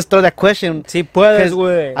 You can't just throw that question. Sí puedes, 'Cause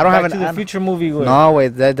güey. I don't have Back an- to I the don't- future movie, güey. No,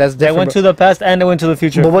 wait, that's They different. went to the past and they went to the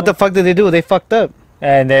future. But what the fuck did they do? They fucked up.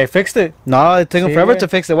 And they fixed it. No, it took them Sí, forever güey. to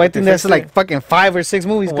fix it. Why I think They that's fixed like it. fucking 5 or 6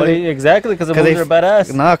 movies. What do you- exactly, because the 'cause they movies are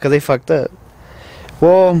badass. No, because they fucked up.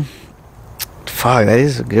 Well, fuck, that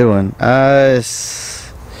is a good one.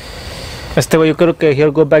 Este güey, yo creo que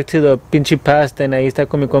he'll go back to the pinche past and ahí está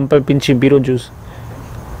con mi compa el pinche Beetlejuice.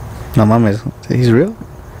 No mames, he's real?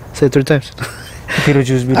 Say it 3 times.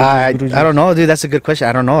 Beetlejuice, I Beetlejuice. don't know, dude. That's a good question.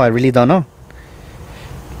 I don't know. I really don't know.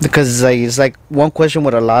 Because it's like one question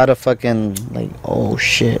with a lot of fucking like, oh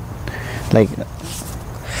shit, like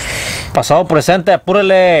Pasado, presente,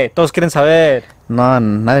 apúrale. Todos quieren saber. no,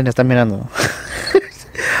 nadie me está mirando.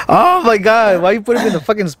 Oh my god, why you putting me in the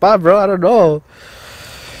fucking spot, bro? I don't know.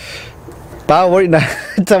 But worry,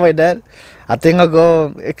 tell my dad. I think I'll go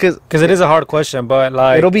because Because it is a hard question, but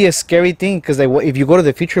like. it'll be a scary thing. Because like, if you go to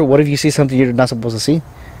the future, what if you see something you're not supposed to see?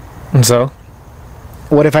 So?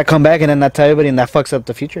 What if I come back and then I tell everybody and that fucks up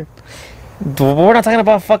the future? We're not talking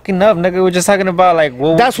about fucking up, nigga. We're just talking about like.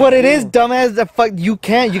 What That's would what you it is, do? dumbass. The fuck, you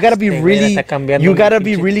can't. You gotta be Este güey really. está cambiando You mi gotta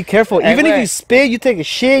be pinche- really careful. Hey, Even if güey. you spit, you take a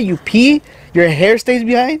shit, you pee, your hair stays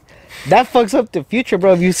behind. That fucks up the future,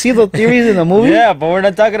 bro. If you see the theories in the movie, Yeah, but we're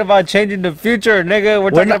not talking about changing the future, nigga. We're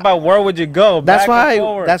talking not- about where would you go. that's back or why.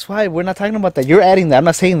 forward. That's why we're not talking about that. You're adding that. I'm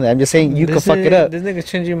not saying that. I'm just saying you could This fuck it is- up. This nigga's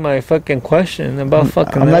changing my fucking question about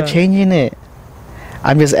fucking. I'm not up. changing it.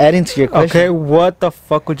 I'm just adding to your question. Okay, what the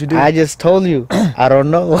fuck would you do? I just told you. I don't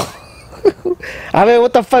know. I mean,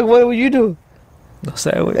 what the fuck? What would you do? No sé,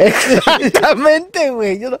 güey. Exactamente,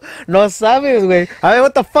 güey. You no sabes, güey. I mean,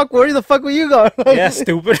 what the fuck? Where the fuck will you go? Yeah,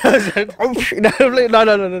 stupid. no.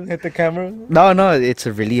 Hit the camera. No, it's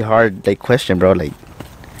a really hard like question, bro. Like,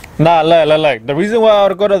 Nah, look. The reason why I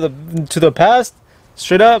would go to the past,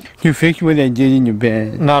 Straight up. You think what I did in your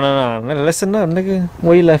bed? No. Listen up, nigga.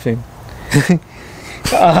 Why you laughing?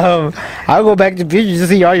 I'll go back to the future to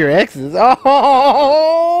see all your exes.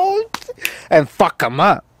 Oh, and fuck them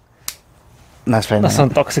up. That's fine. That's some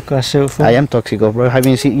toxic ass shit. Fool. I am toxico, bro.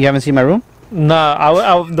 You haven't seen my room?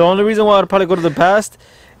 Nah, the only reason why I'd probably go to the past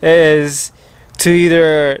is to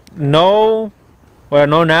either know what I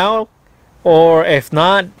know now, or if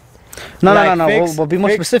not, No. fix- We'll be more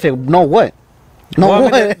fix- specific. Know what? No, Well, I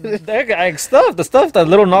what? mean, the stuff, the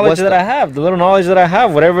little knowledge What's that I have,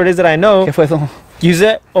 whatever it is that I know, ¿Qué fue eso? use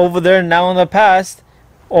it over there now in the past,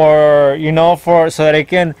 or so that it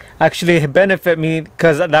can actually benefit me,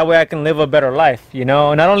 because that way I can live a better life.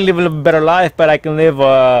 Not only live a better life, but I can live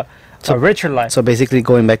a richer life. So basically,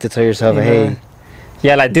 going back to tell yourself, hey,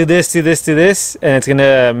 Yeah, like do this, and it's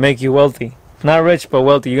gonna make you wealthy. Not rich, but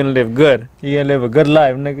wealthy. You're gonna live good. You're gonna live a good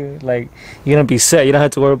life, nigga. Like, you're gonna be set. You don't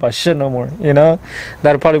have to worry about shit no more,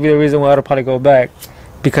 That'll probably be the reason why I'll probably go back.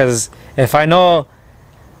 Because if I know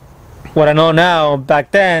what I know now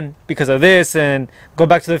back then, because of this, and go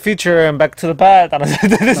back to the future and back to the past,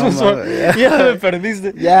 this No, was no, what... yeah. Yeah, pero these...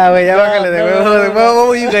 yeah, wait, No. what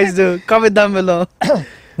will you guys do? Comment down below.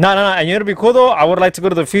 No. And you know, to be cool though, I would like to go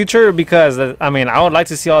to the future because I would like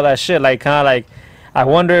to see all that shit. Like, kind of like, I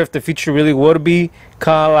wonder if the future really would be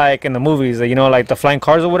kind of like in the movies, like the flying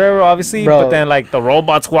cars or whatever, obviously. Bro. But then like the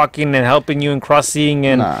robots walking and helping you and crossing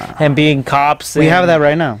and Nah. and being cops. We have that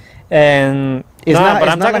right now. And It's not- but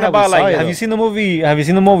it's I'm not talking like how we about saw like, it, have though. you seen the movie? Have you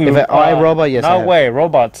seen the movie? If I Robot, yes, I No have. way,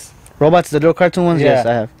 robots. Robots, the little cartoon ones, yes,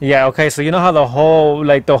 I have. Yeah, okay, so you know how the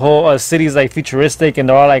whole city's like futuristic and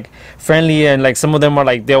they're all like friendly, and like some of them are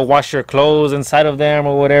like they'll wash your clothes inside of them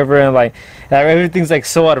or whatever, and like everything's like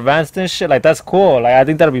so advanced and shit. Like, that's cool. Like, I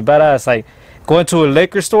think that'd be badass. Like, going to a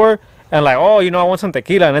liquor store and like, oh, I want some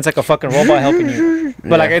tequila, and it's like a fucking robot helping you.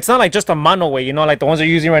 But like, it's not like just a mono way, like the ones they're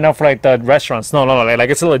using right now for like the restaurants. No, like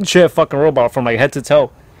it's a legit fucking robot from like head to toe.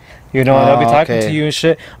 They'll be talking okay. to you and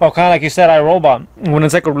shit. Oh, kind of like you said, iRobot. When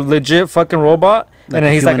it's like a legit fucking robot, Like and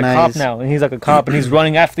then he's like a human cop eyes. now, and he's like a cop, and he's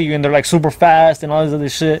running after you, and they're like super fast and all this other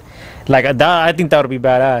shit. Like that, I think that would be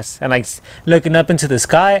badass. And like looking up into the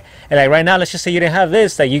sky, and like right now, let's just say you didn't have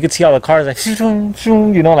this, like you could see all the cars like,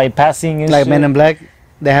 like passing and Like shit. Men in Black,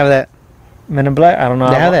 they have that. Men in Black. I don't know.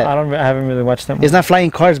 They have that. I haven't really watched them. It's not flying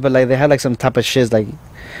cars, but like they have like some type of shit. Like,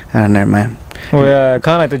 I don't know, man. Well, yeah,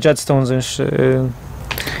 kind of like the Jetstones and shit.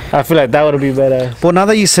 I feel like that would be better. But now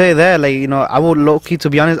that you say that, like, I would low key, to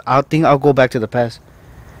be honest, I think I'll go back to the past.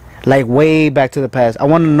 Like, way back to the past. I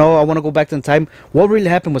want to go back in time. What really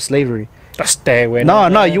happened with slavery? Stay away.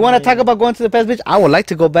 No, you want to talk about going to the past, bitch? I would like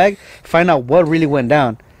to go back, find out what really went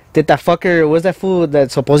down. Did that fucker, was that fool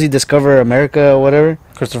that supposedly discovered America or whatever?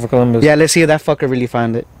 Christopher Columbus. Yeah, let's see if that fucker really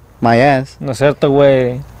found it. My ass. No cierto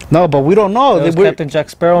way. No, but we don't know. It was We're- Captain Jack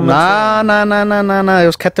Sparrow. Nah. It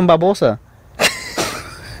was Captain Barbosa.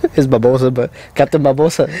 It's Barbosa, but Captain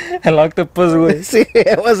Barbosa. El octopus, güey. See,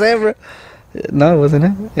 it was him, bro. No, it wasn't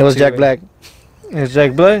it? It was Sí, Jack güey. Black. It's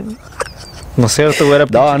Jack Black. No cierto, güey. Era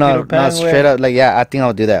pinche No, Peter Pan, straight güey. up. Like, yeah, I think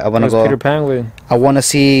I'll do that. I It want to was go. Peter Pan, güey. I want to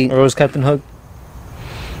see. Or it was Captain Hook.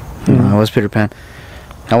 No, it was Peter Pan.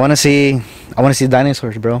 I want to see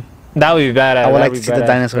dinosaurs, bro. That would be badass. I would That'd like be to see the badass.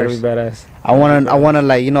 dinosaurs. That'd be badass. I wanna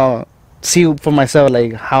like, see for myself,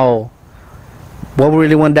 like, what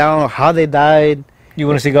really went down, how they died. You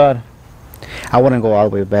want to see God? I wouldn't go all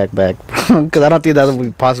the way back, because I don't think that would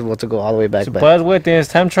be possible to go all the way back. Pues, güey, tienes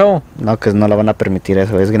time travel. No, because no la van a permitir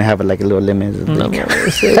eso. It's gonna have like a little limit. No,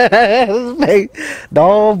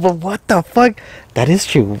 No, but what the fuck? That is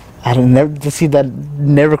true. I don't never to see that.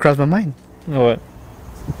 Never crossed my mind What?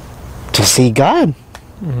 to see God.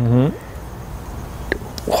 Mm-hmm.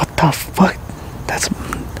 What the fuck?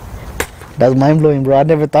 That's mind blowing, bro. I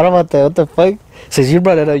never thought about that. What the fuck? Since you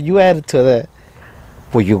brought it up, you added to that.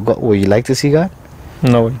 Would you like to see God?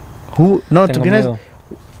 No, güey. Who? No, to Tengo be honest.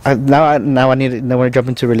 miedo. Now I want to jump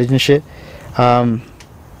into religion shit.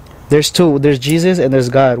 There's two. There's Jesus and there's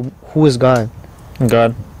God. Who is God?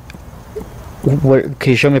 God.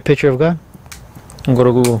 Can you show me a picture of God? Go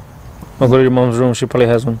to Google. Or go to your mom's room. She probably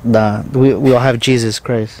has one. Nah, we all have Jesus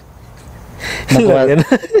Christ.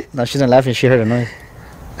 No, she's not laughing. She heard a noise.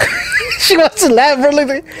 She wants to laugh, bro.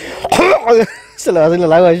 Like, se le va a hacer la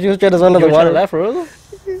lágrima. She was trying to swallow You the were trying water. to laugh, bro?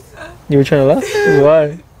 You were trying to laugh?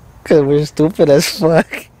 Why? Because we're stupid as fuck.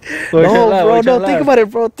 Why you trying to No, laugh? Why bro, you trying no. to Think laugh? about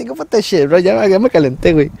it, bro. Think about that shit, bro. Ya me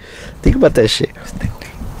calenté, güey. Think about that shit.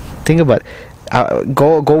 Think about it.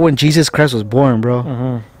 Go when Jesus Christ was born, bro.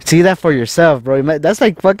 Mhm. See that for yourself, bro. That's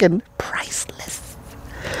like fucking priceless.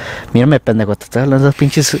 Mírame, pendejo. Te estoy hablando. Esas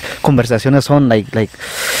pinches conversaciones son like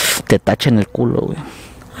te tachan el culo, güey.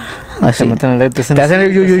 I Se see. meten el dedo, te Te hacen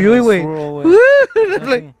el yuyuyuy, güey. güey.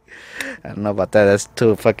 Like, I don't know about that. That's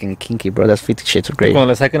too fucking kinky, bro. That's 50 Shades of Grey. Cuando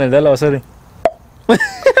le saquen el dedo, va a ser.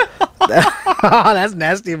 Oh, that's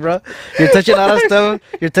nasty, bro. You're touching a lot of stuff.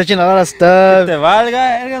 You're touching a lot of stuff. Te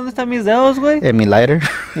valga, ¿dónde están mis dedos, güey? Mi lighter.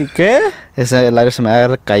 ¿Y qué? Ese lighter se me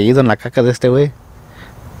ha caído en la caca de este güey.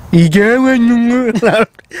 Y ya, güey.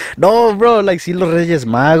 No, bro. Like, see los Reyes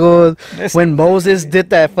Magos. It's- When Moses did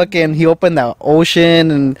that fucking, he opened the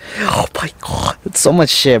ocean and, oh my God. It's so much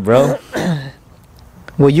shit, bro.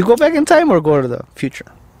 Will you go back in time or go to the future?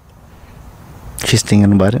 She's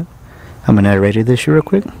thinking about it. I'm gonna narrate this shit real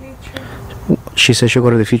quick. She said she'll go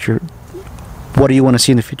to the future. What do you want to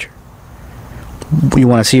see in the future? You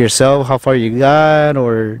want to see yourself, how far you got,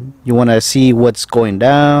 or you want to see what's going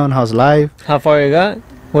down, how's life? How far you got?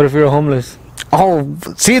 What if you're homeless? Oh,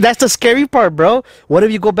 see, that's the scary part, bro. What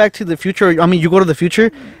if you go back to the future? I mean, you go to the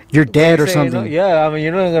future, you're dead or Say, something. yeah, I mean,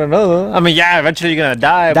 you're not gonna know though. I mean, yeah, eventually you're gonna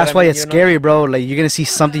die. That's but, why I mean, it's you know. scary, bro. Like, you're gonna see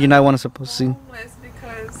something you're not want to supposed to see. Homeless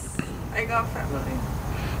because I got family.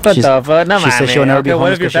 What She's- the fuck? No, she said man. she will never be Okay, what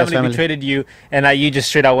homeless if your 'cause she has family family. betrayed you and you just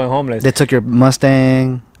straight out went homeless? They took your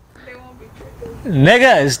Mustang. They won't be treated.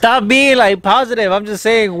 Nigga, stop being like positive. I'm just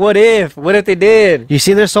saying, what if? What if they did? You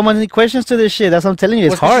see, there's so many questions to this shit. That's what I'm telling you.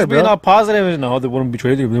 It's What's just hard, being bro. all positive? No, they wouldn't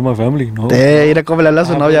betray you. They're my family. No. Mira cómo le habla a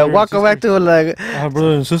su Ah, novia. brother and Welcome back to like. I have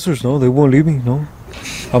brothers and sisters. No, they won't leave me. No.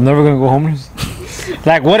 I'm never gonna go homeless.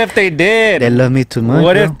 Like, what if they did? They love me too much.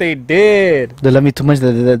 What bro. if they did? They love me too much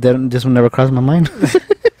that this will never cross my mind.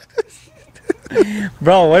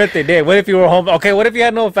 Bro, what if they did? What if you were home? Okay, what if you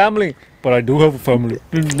had no family? But I do have a family.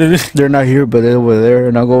 They're not here, but they're over there,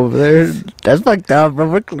 and I'll go over there. That's fucked up, bro.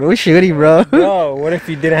 We're shitty, bro. Bro, what if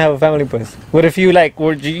you didn't have a family, pues? What if you like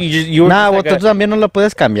were you were Nah, just vos like tú también no lo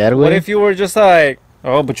puedes cambiar, what güey. if you were just like,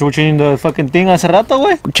 oh, but you were changing the fucking thing hace rato,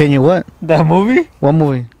 güey? Changing what? That movie? What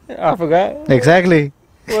movie? I forgot. Exactly.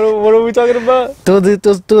 What are we talking about? Tú,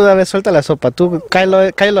 dale, suelta la sopa. Tú,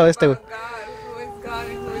 cáelo este, güey. God, who is God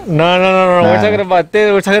and who is No. Nah. We're talking about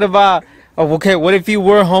this. We're talking about okay. What if you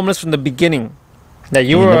were homeless from the beginning? That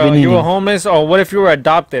you In the were you were beginning. homeless, or what if you were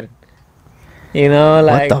adopted? You know,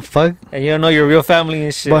 like What the fuck? and you don't know your real family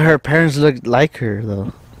and shit. But her parents look like her,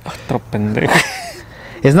 though. Otro pendejo.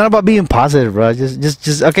 It's not about being positive, bro.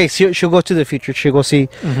 Just okay. She'll go to the future. She'll go see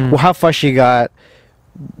Mhm. well, how far she got.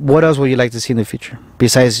 What else would you like to see in the future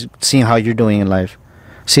besides seeing how you're doing in life?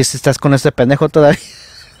 Si estás con este pendejo todavía.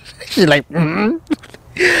 She's like, no.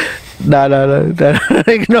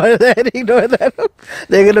 Ignore that.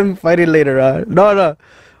 They're gonna be fighting later on. No.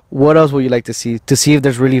 What else would you like to see? To see if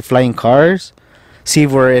there's really flying cars. See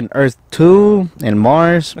if we're in Earth 2 and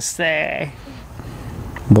Mars. Say.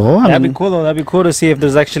 Boy, I That'd be mean, cool though. That'd be cool to see if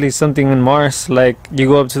there's actually something in Mars. Like you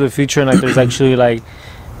go up to the future and like there's actually like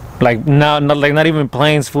not even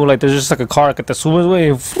planes, fool. Like there's just like a car que te subes, güey.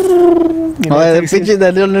 You know, oh, the takes you- picture,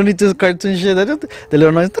 that little Looney Tunes cartoon shit. The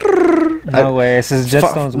little noise. No way, this is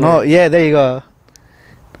Jetstones. No, yeah, there you go.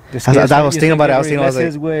 I was thinking about it. I was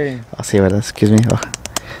like, güey. oh, sí, verdad. Excuse me. Oh,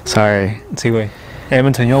 sorry. Sí, güey. Él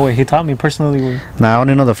me enseñó, güey. He taught me personally, güey. Nah, I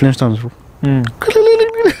only know the Flintstones. Mm.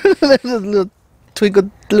 Little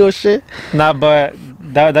twinkle little shit. Nah, but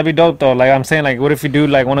that'd be dope though. Like I'm saying, like what if you do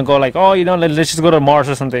like want to go like, oh, you know, let's just go to Mars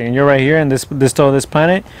or something, and you're right here in this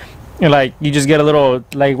planet. And like you just get a little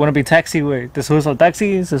like want to be taxi, güey. Te subes al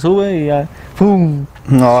taxi, se sube y ya. Boom.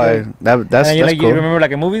 No, that's And you that's like cool. you remember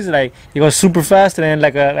like in movies like you go super fast and then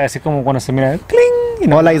like así como cuando se mira cling. You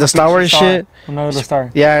know, Oh, like the Star Wars shit? Another little star.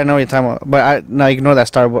 Yeah, I know what you're talking about. But no, ignore that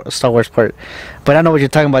Star Wars part. But I know what you're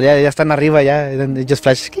talking about. Yeah, ya están arriba, yeah. And then it just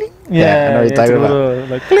flashes. Cling. I know what you're it's a talking about. little,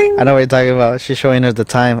 like cling. I know what you're talking about. She's showing us the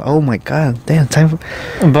time. Oh my god, damn, time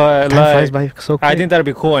But flies like by so quick. I think that'd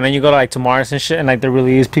be cool. And then you go like to Mars and shit, and like there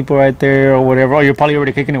really is people right there or whatever. Or you're probably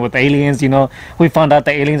already kicking it with aliens. You know, we found out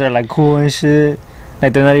the aliens are like cool and shit.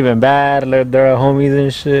 Like they're not even bad. Like, they're homies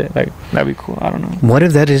and shit. Like that'd be cool. I don't know. What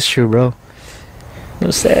if that is true, bro? No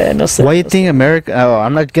sé, no sé. Why you think America? Oh,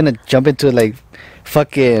 I'm not gonna jump into like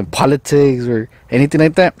fucking politics or anything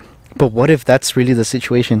like that. But what if that's really the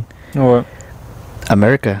situation? What?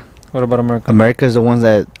 America. What about America? America is the ones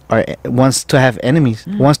that wants to have enemies,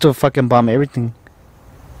 Mm. wants to fucking bomb everything.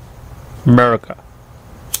 America.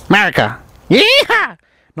 America. Yeah.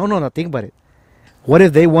 No. Think about it. What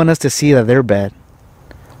if they want us to see that they're bad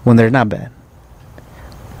when they're not bad?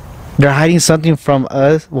 They're hiding something from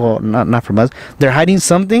us. Well, not from us. They're hiding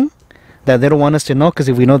something that they don't want us to know. Because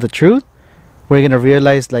if we know the truth, we're gonna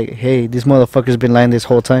realize like, hey, this motherfucker's been lying this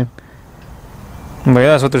whole time. But yeah,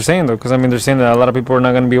 that's what they're saying though. Because I mean, they're saying that a lot of people are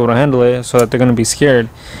not gonna be able to handle it, so that they're gonna be scared.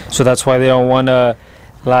 So that's why they don't want to,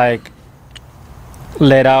 like,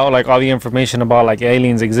 let out like all the information about like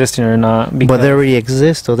aliens existing or not. But they already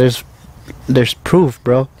exist, so there's proof,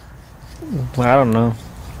 bro. I don't know.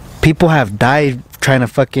 People have died trying to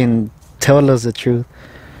fucking tell us the truth.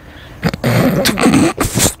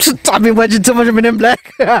 Stop me watching too much of Men in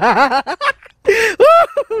Black. That's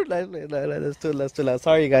too loud.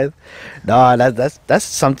 Sorry, guys. No, that's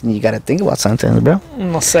something you gotta think about sometimes, bro.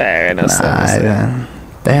 No sé. Man.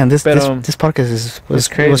 Damn, this podcast was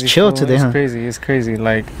crazy. Was chill fool. today, huh? It's crazy.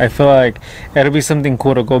 Like I feel like it'll be something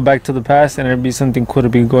cool to go back to the past, and it'll be something cool to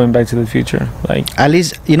be going back to the future. Like at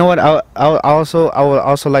least you know what? I would also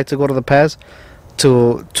like to go to the past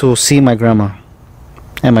to see my grandma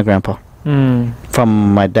and my grandpa.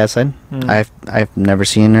 From my dad's side. I've never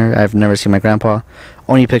seen her. I've never seen my grandpa.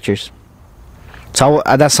 Only pictures. So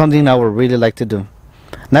that's something I would really like to do.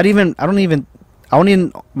 Not even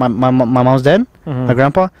only my mom's dad, my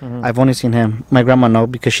grandpa. I've only seen him. My grandma no,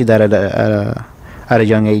 because she died at a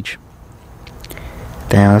young age.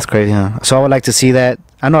 Damn, that's crazy, huh? So I would like to see that.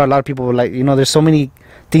 I know a lot of people would like, there's so many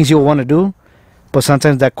things you want to do, but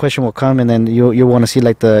sometimes that question will come, and then you want to see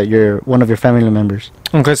like one of your family members.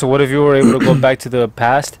 Okay, so what if you were able to go back to the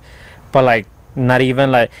past, but like not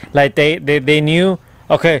even like they knew?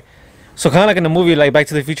 Okay, so kind of like in the movie, like Back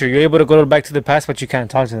to the Future, you're able to go back to the past, but you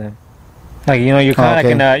can't talk to them. Like you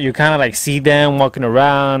kind of you kind of like see them walking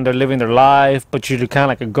around, they're living their life, but you're kind of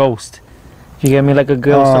like a ghost. You get me, like a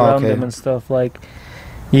ghost around them and stuff. Like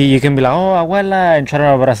you can be like, oh, abuela, and try to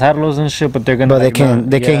abrazarlos and shit, but they're gonna. But they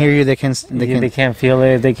can't hear you. They can't feel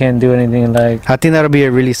it. They can't do anything. Like I think that'll be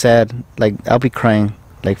a really sad. Like I'll be crying.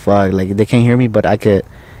 Like fuck. Like they can't hear me, but I could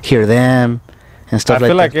hear them and stuff. I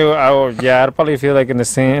feel like I'd probably feel like in the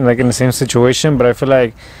same situation, but I feel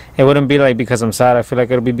like it wouldn't be like because I'm sad. I feel like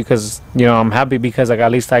it'll be because I'm happy because like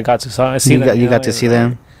at least I got to see them. You got to see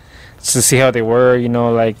them. To see how they were,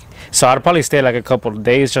 like, so I'd probably stay like a couple of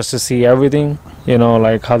days just to see everything,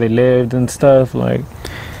 like how they lived and stuff. Like,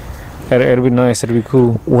 it'd be nice, it'd be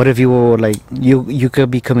cool. What if you were like you could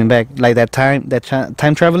be coming back, like that time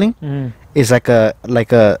traveling is like a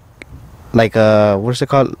what's it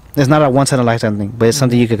called? It's not a once in a lifetime thing, but it's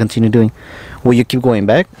something you could continue doing. Will you keep going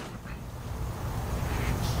back?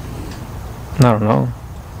 I don't know.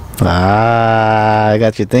 I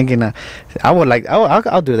got you thinking.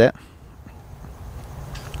 I'll do that.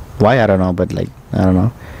 Why? I don't know, but like I don't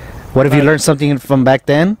know. What if you learned something from back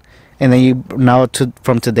then, and then you now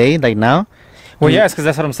from today, like now? Well, yes, because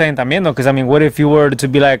that's what I'm saying también, though. Because I mean, what if you were to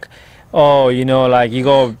be like, oh, like you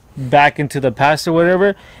go back into the past or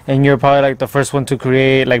whatever, and you're probably like the first one to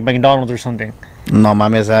create like McDonald's or something. No,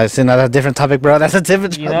 mames, that's a different topic, bro. That's a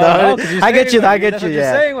different. I get you. That's what you're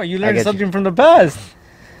saying. Well, you learned something from the past.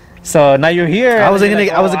 So now you're here. I wasn't getting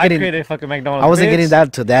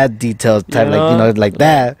that to that detailed type, like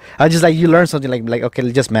that. I was just like, you learn something like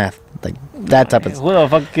okay, just math, like that type of. Who the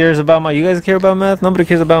fuck cares about math? You guys care about math? Nobody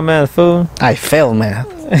cares about math, fool. I failed math,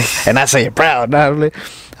 and I say it proud. Not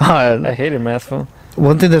I hated math, fool.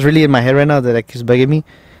 One thing that's really in my head right now that keeps bugging me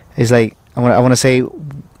is like I want to say,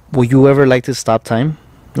 would you ever like to stop time,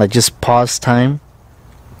 like just pause time?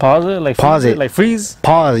 Pause it, like pause it, like freeze.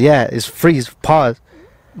 Pause, yeah, it's freeze. Pause.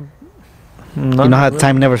 You know how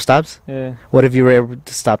time never stops? Yeah. What if you were able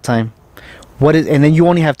to stop time? And then you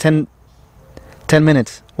only have 10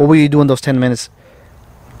 minutes. What will you do in those 10 minutes?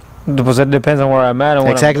 Because it depends on where I'm at. And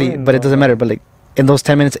exactly, what I'm doing, but it doesn't matter. But like in those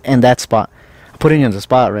 10 minutes in that spot, I'm putting you on the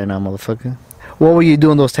spot right now, motherfucker. What will you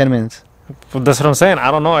do in those 10 minutes? Well, that's what I'm saying.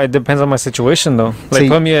 I don't know. It depends on my situation, though. Like,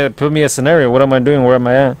 put me a scenario. What am I doing? Where am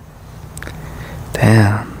I at?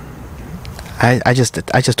 Damn. I just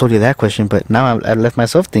told you that question, but now I left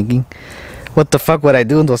myself thinking. What the fuck would I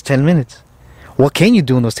do in those 10 minutes? What can you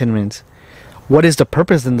do in those 10 minutes? What is the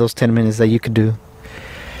purpose in those 10 minutes that you could do?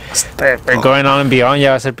 Going on and beyond, ya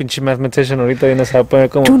va a ser pinche mathematician ahorita y se va a poner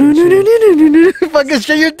como fucking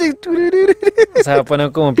share your thing. Se va a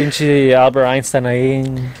poner como pinche Albert Einstein ahí.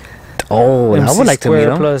 Oh, I would like to meet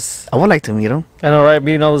him. I would like to meet him. I know, right?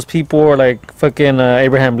 Meeting all those people, or like fucking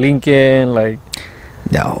Abraham Lincoln, like.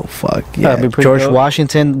 No, fuck yeah. George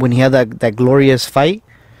Washington when he had that glorious fight.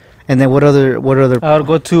 And then what other? I would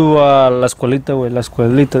go to la escuelita, güey, la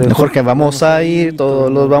escuelita de Jorge. Vamos a ir, todos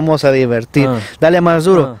los vamos a divertir. Dale más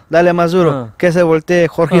duro, que se voltee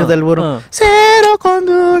Jorge del Burro. Cero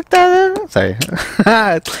conducta. Sorry.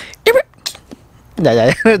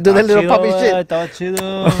 ya. Do the little puppy shit. Estaba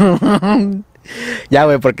chido. Ya,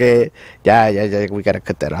 güey, porque ya, we gotta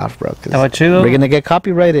cut that off, bro. Estaba chido. We're gonna get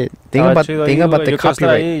copyrighted. Think about the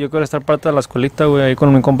copyright. Yo quiero estar parte de la escuelita, güey, ahí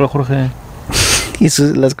con mi compa Jorge. Y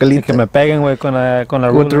la escuelita. Que me peguen, güey, con la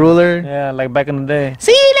ruler. Yeah, like back in the day.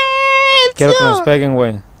 ¡Silencio! Quiero que nos peguen,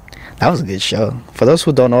 güey. That was a good show. For those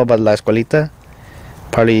who don't know about La Escuelita,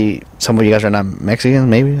 probably some of you guys are not Mexicans,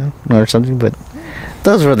 maybe, or something, but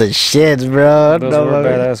those were the shits, bro. Those No, were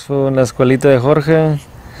man. badass food. La Escuelita de Jorge.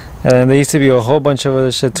 And there used to be a whole bunch of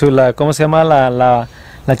other shit too. ¿Cómo se llama? La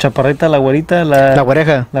chaparrita, la güerita, La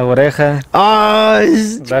Oreja. La oreja. Oh,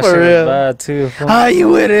 it's That for shit was real. bad too. fool. Ay,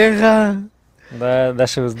 Oreja. That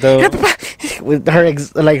shit was dope. With her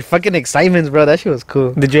like fucking excitements, bro. That shit was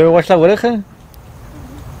cool. Did you ever watch La Oreja?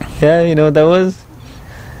 Yeah, you know what that was?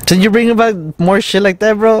 Did you bring back more shit like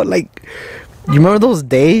that, bro? Like, you remember those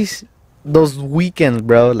days, those weekends,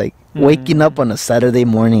 bro? Like waking up on a Saturday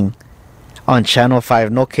morning on Channel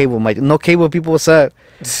 5, no cable, no cable. People, what's up?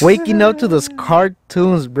 Waking up to those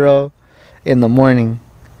cartoons, bro, in the morning.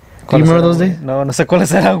 Do you remember those days? No, no sé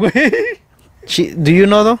cuáles eran, güey. Do you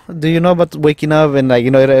know though? Do you know about waking up and like,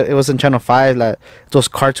 you know, it was in Channel 5, like those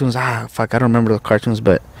cartoons? Fuck, I don't remember the cartoons,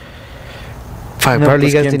 but fuck, No,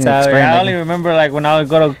 probably pues, you guys quién didn't sabe. I experience only remember like when I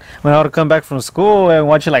would come back from school and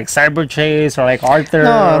watch like Cyber Chase or like Arthur.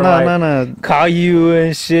 No, or, no, like, no, no. Caillou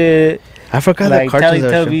and shit. I forgot Like the cartoons. are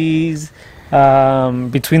show. Teletubbies,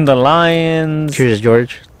 Between the Lions, Curious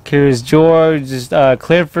George. Curious George,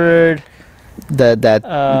 Clifford.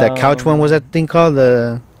 The couch one, was that thing called?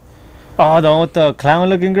 Oh, the one with the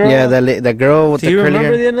clown-looking girl. Yeah, the girl with Do the you curly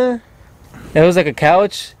remember, hair. Diana? It was like a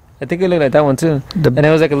couch. I think it looked like that one too. The, And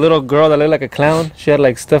it was like a little girl that looked like a clown. She had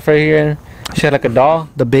like stuff right here. She had like a doll.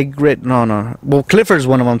 the big red. No. Well, Clifford's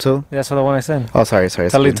one of them too. That's the one I said. Oh, sorry. It's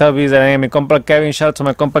good. Teletubbies. And mi compa Kevin. Shout out to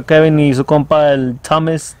my compa Kevin y su compa el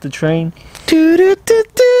Thomas the Train.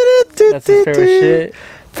 That's his favorite shit.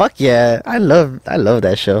 Fuck yeah, I love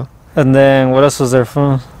that show. And then what else was there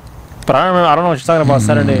from? But I don't know what you're talking about.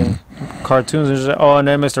 Saturday cartoons and shit. Oh, and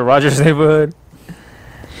then Mr. Rogers' Neighborhood.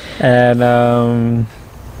 And I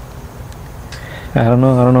don't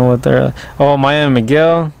know what they're. Oh, Maya and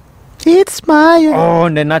Miguel. It's my. Oh,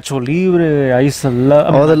 and then Nacho Libre. I used to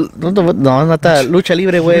love. Oh, no, not that. Lucha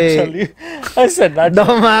Libre, güey. I said Nacho. No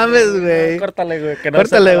mames, güey. Córtale, güey. Que no Córtale,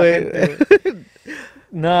 sepa la güey. gente, güey.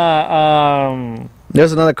 Nah,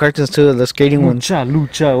 There's another cartoons too, the skating one.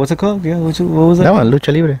 Lucha. What's it called? Yeah, what was that? That one,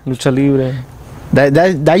 Lucha Libre. Lucha Libre.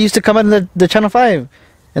 That used to come out in the Channel 5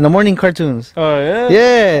 in the morning cartoons. Oh, yeah? I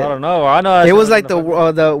Yeah. don't know. I know. It was like the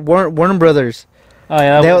Warner Brothers. Oh,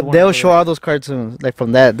 yeah. They'll show all those cartoons like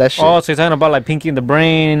from that shit. Oh, so you're talking about like Pinky and the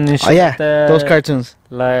Brain and shit Oh, yeah, like that. those cartoons.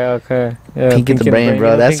 Like, okay. Yeah, Pinky and the Brain,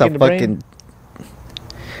 bro. You know That's Pinky a and the Brain? fucking.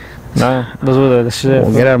 Nah, those were the shit.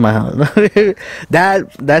 Get out of my house.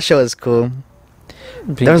 that show is cool.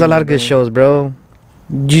 Pinky There's a and lot the of good Brain. shows, bro.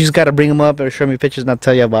 You just gotta bring them up or show me pictures and I'll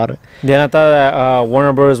tell you about it. Yeah, I thought that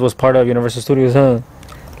Warner Bros. Was part of Universal Studios, huh?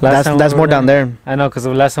 Last time we That's were more down there. I know, because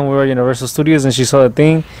the last time we were at Universal Studios and she saw the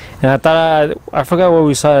thing, and I thought, I forgot what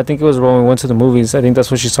we saw. I think it was when we went to the movies. I think that's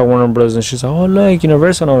when she saw Warner Bros. And she's like, oh, look,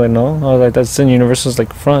 Universal. And I was like, no. I was like, that's in Universal's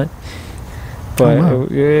like front. But wow.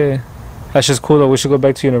 yeah, that's just cool though. We should go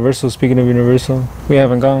back to Universal. Speaking of Universal, we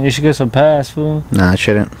haven't gone. You should get some pass, fool. Nah, I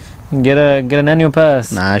shouldn't. Get an annual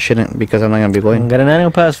pass. Nah, I shouldn't because I'm not gonna be going. Get an annual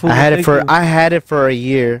pass, fool. I had Thank you. it for a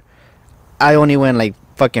year. I only went like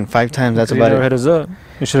fucking 5 times. That's You about never it. hit us up.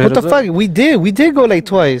 You should What hit the us up. fuck? We did go like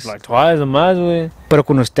twice. Like twice a month, we. Pero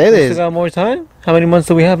con We still ustedes. got more time. How many months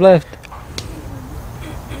do we have left?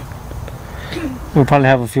 We'll probably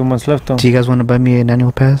have a few months left though. Do you guys want to buy me an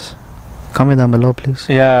annual pass? Comment down below, please.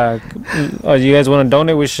 Yeah, you guys want to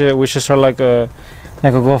donate? We should start like a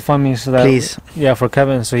GoFundMe so that Please, for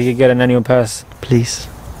Kevin so he could get an annual pass. please.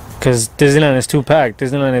 Cause Disneyland is too packed.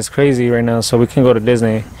 Disneyland is crazy right now, so we can go to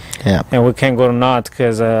Disney. Yeah. And we can't go to Knott's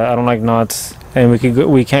because I don't like Knott's, and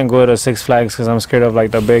we can't go to Six Flags because I'm scared of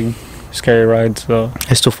like the big scary rides. So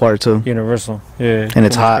It's too far too, Universal, yeah. and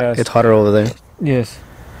it's Too much hot. gas. It's hotter over there. Yes.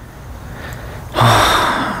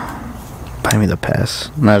 Buy me the pass.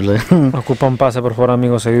 Not really. Ocupa un pase por favor,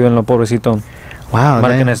 amigos. Ayúdenlo, pobrecito. Wow.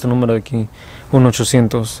 Marquen damn. este número de aquí,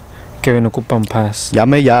 1-800. Kevin ocupa un pass.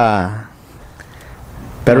 Llame ya.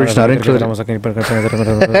 Better it's not included.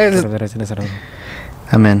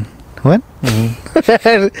 Amen. What?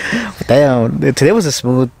 Mhm. Damn. Today was a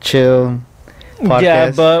smooth, chill podcast.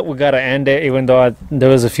 Yeah, but we gotta end it. Even though there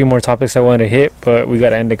was a few more topics I wanted to hit, but we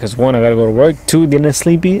gotta end it because 1, I gotta go to work. 2, dinner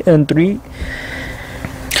sleepy, and 3.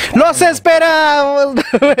 ¡No se esperamos! No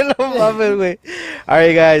mames, güey.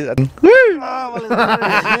 Alright, guys.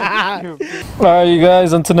 Alright, you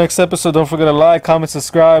guys. Until next episode, don't forget to like, comment,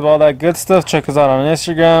 subscribe, all that good stuff. Check us out on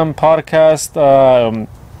Instagram, podcast.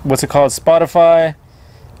 What's it called? Spotify,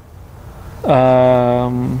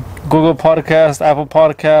 Google Podcast, Apple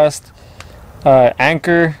Podcast,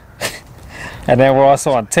 Anchor, and then we're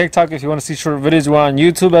also on TikTok. If you want to see short videos, we're on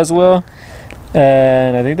YouTube as well.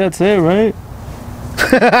 And I think that's it, right?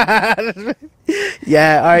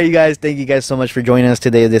 Yeah, all right, you guys. Thank you guys so much for joining us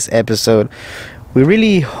today in this episode. We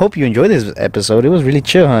really hope you enjoyed this episode. It was really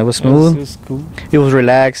chill, huh? It was smooth. It was cool. It was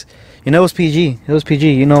relaxed. You know, it was PG. It was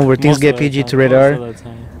PG. You know, where things get PG to rated R.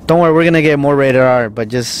 Don't worry, we're gonna get more rated R. But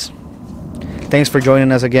just thanks for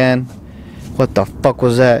joining us again. What the fuck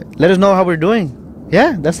was that? Let us know how we're doing.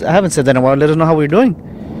 Yeah, I haven't said that in a while. Let us know how we're doing.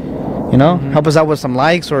 You know, help us out with some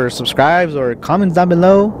likes or subscribes or comments down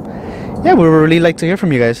below. Yeah, we would really like to hear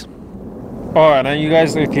from you guys. Alright, and you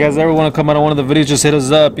guys, if you guys ever want to come out on one of the videos, just hit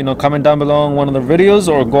us up. You know, comment down below on one of the videos,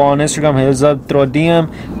 or go on Instagram, hit us up, throw a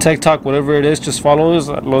DM, TikTok, whatever it is. Just follow us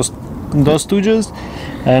at Dos Stooges,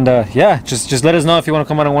 and yeah, just let us know if you want to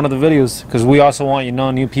come out on one of the videos, because we also want, you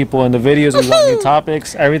know, new people in the videos. We want new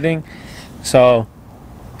topics, everything. So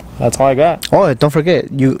that's all I got. Oh, don't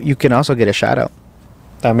forget, you can also get a shout out.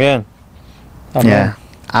 También. Yeah.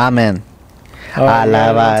 Amen.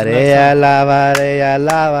 Alabaré, alabaré,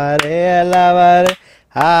 alabaré, alabaré,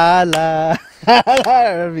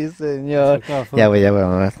 alabaré, mi Señor. Yeah,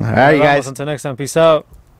 well. All right, you guys. Until next time, peace out.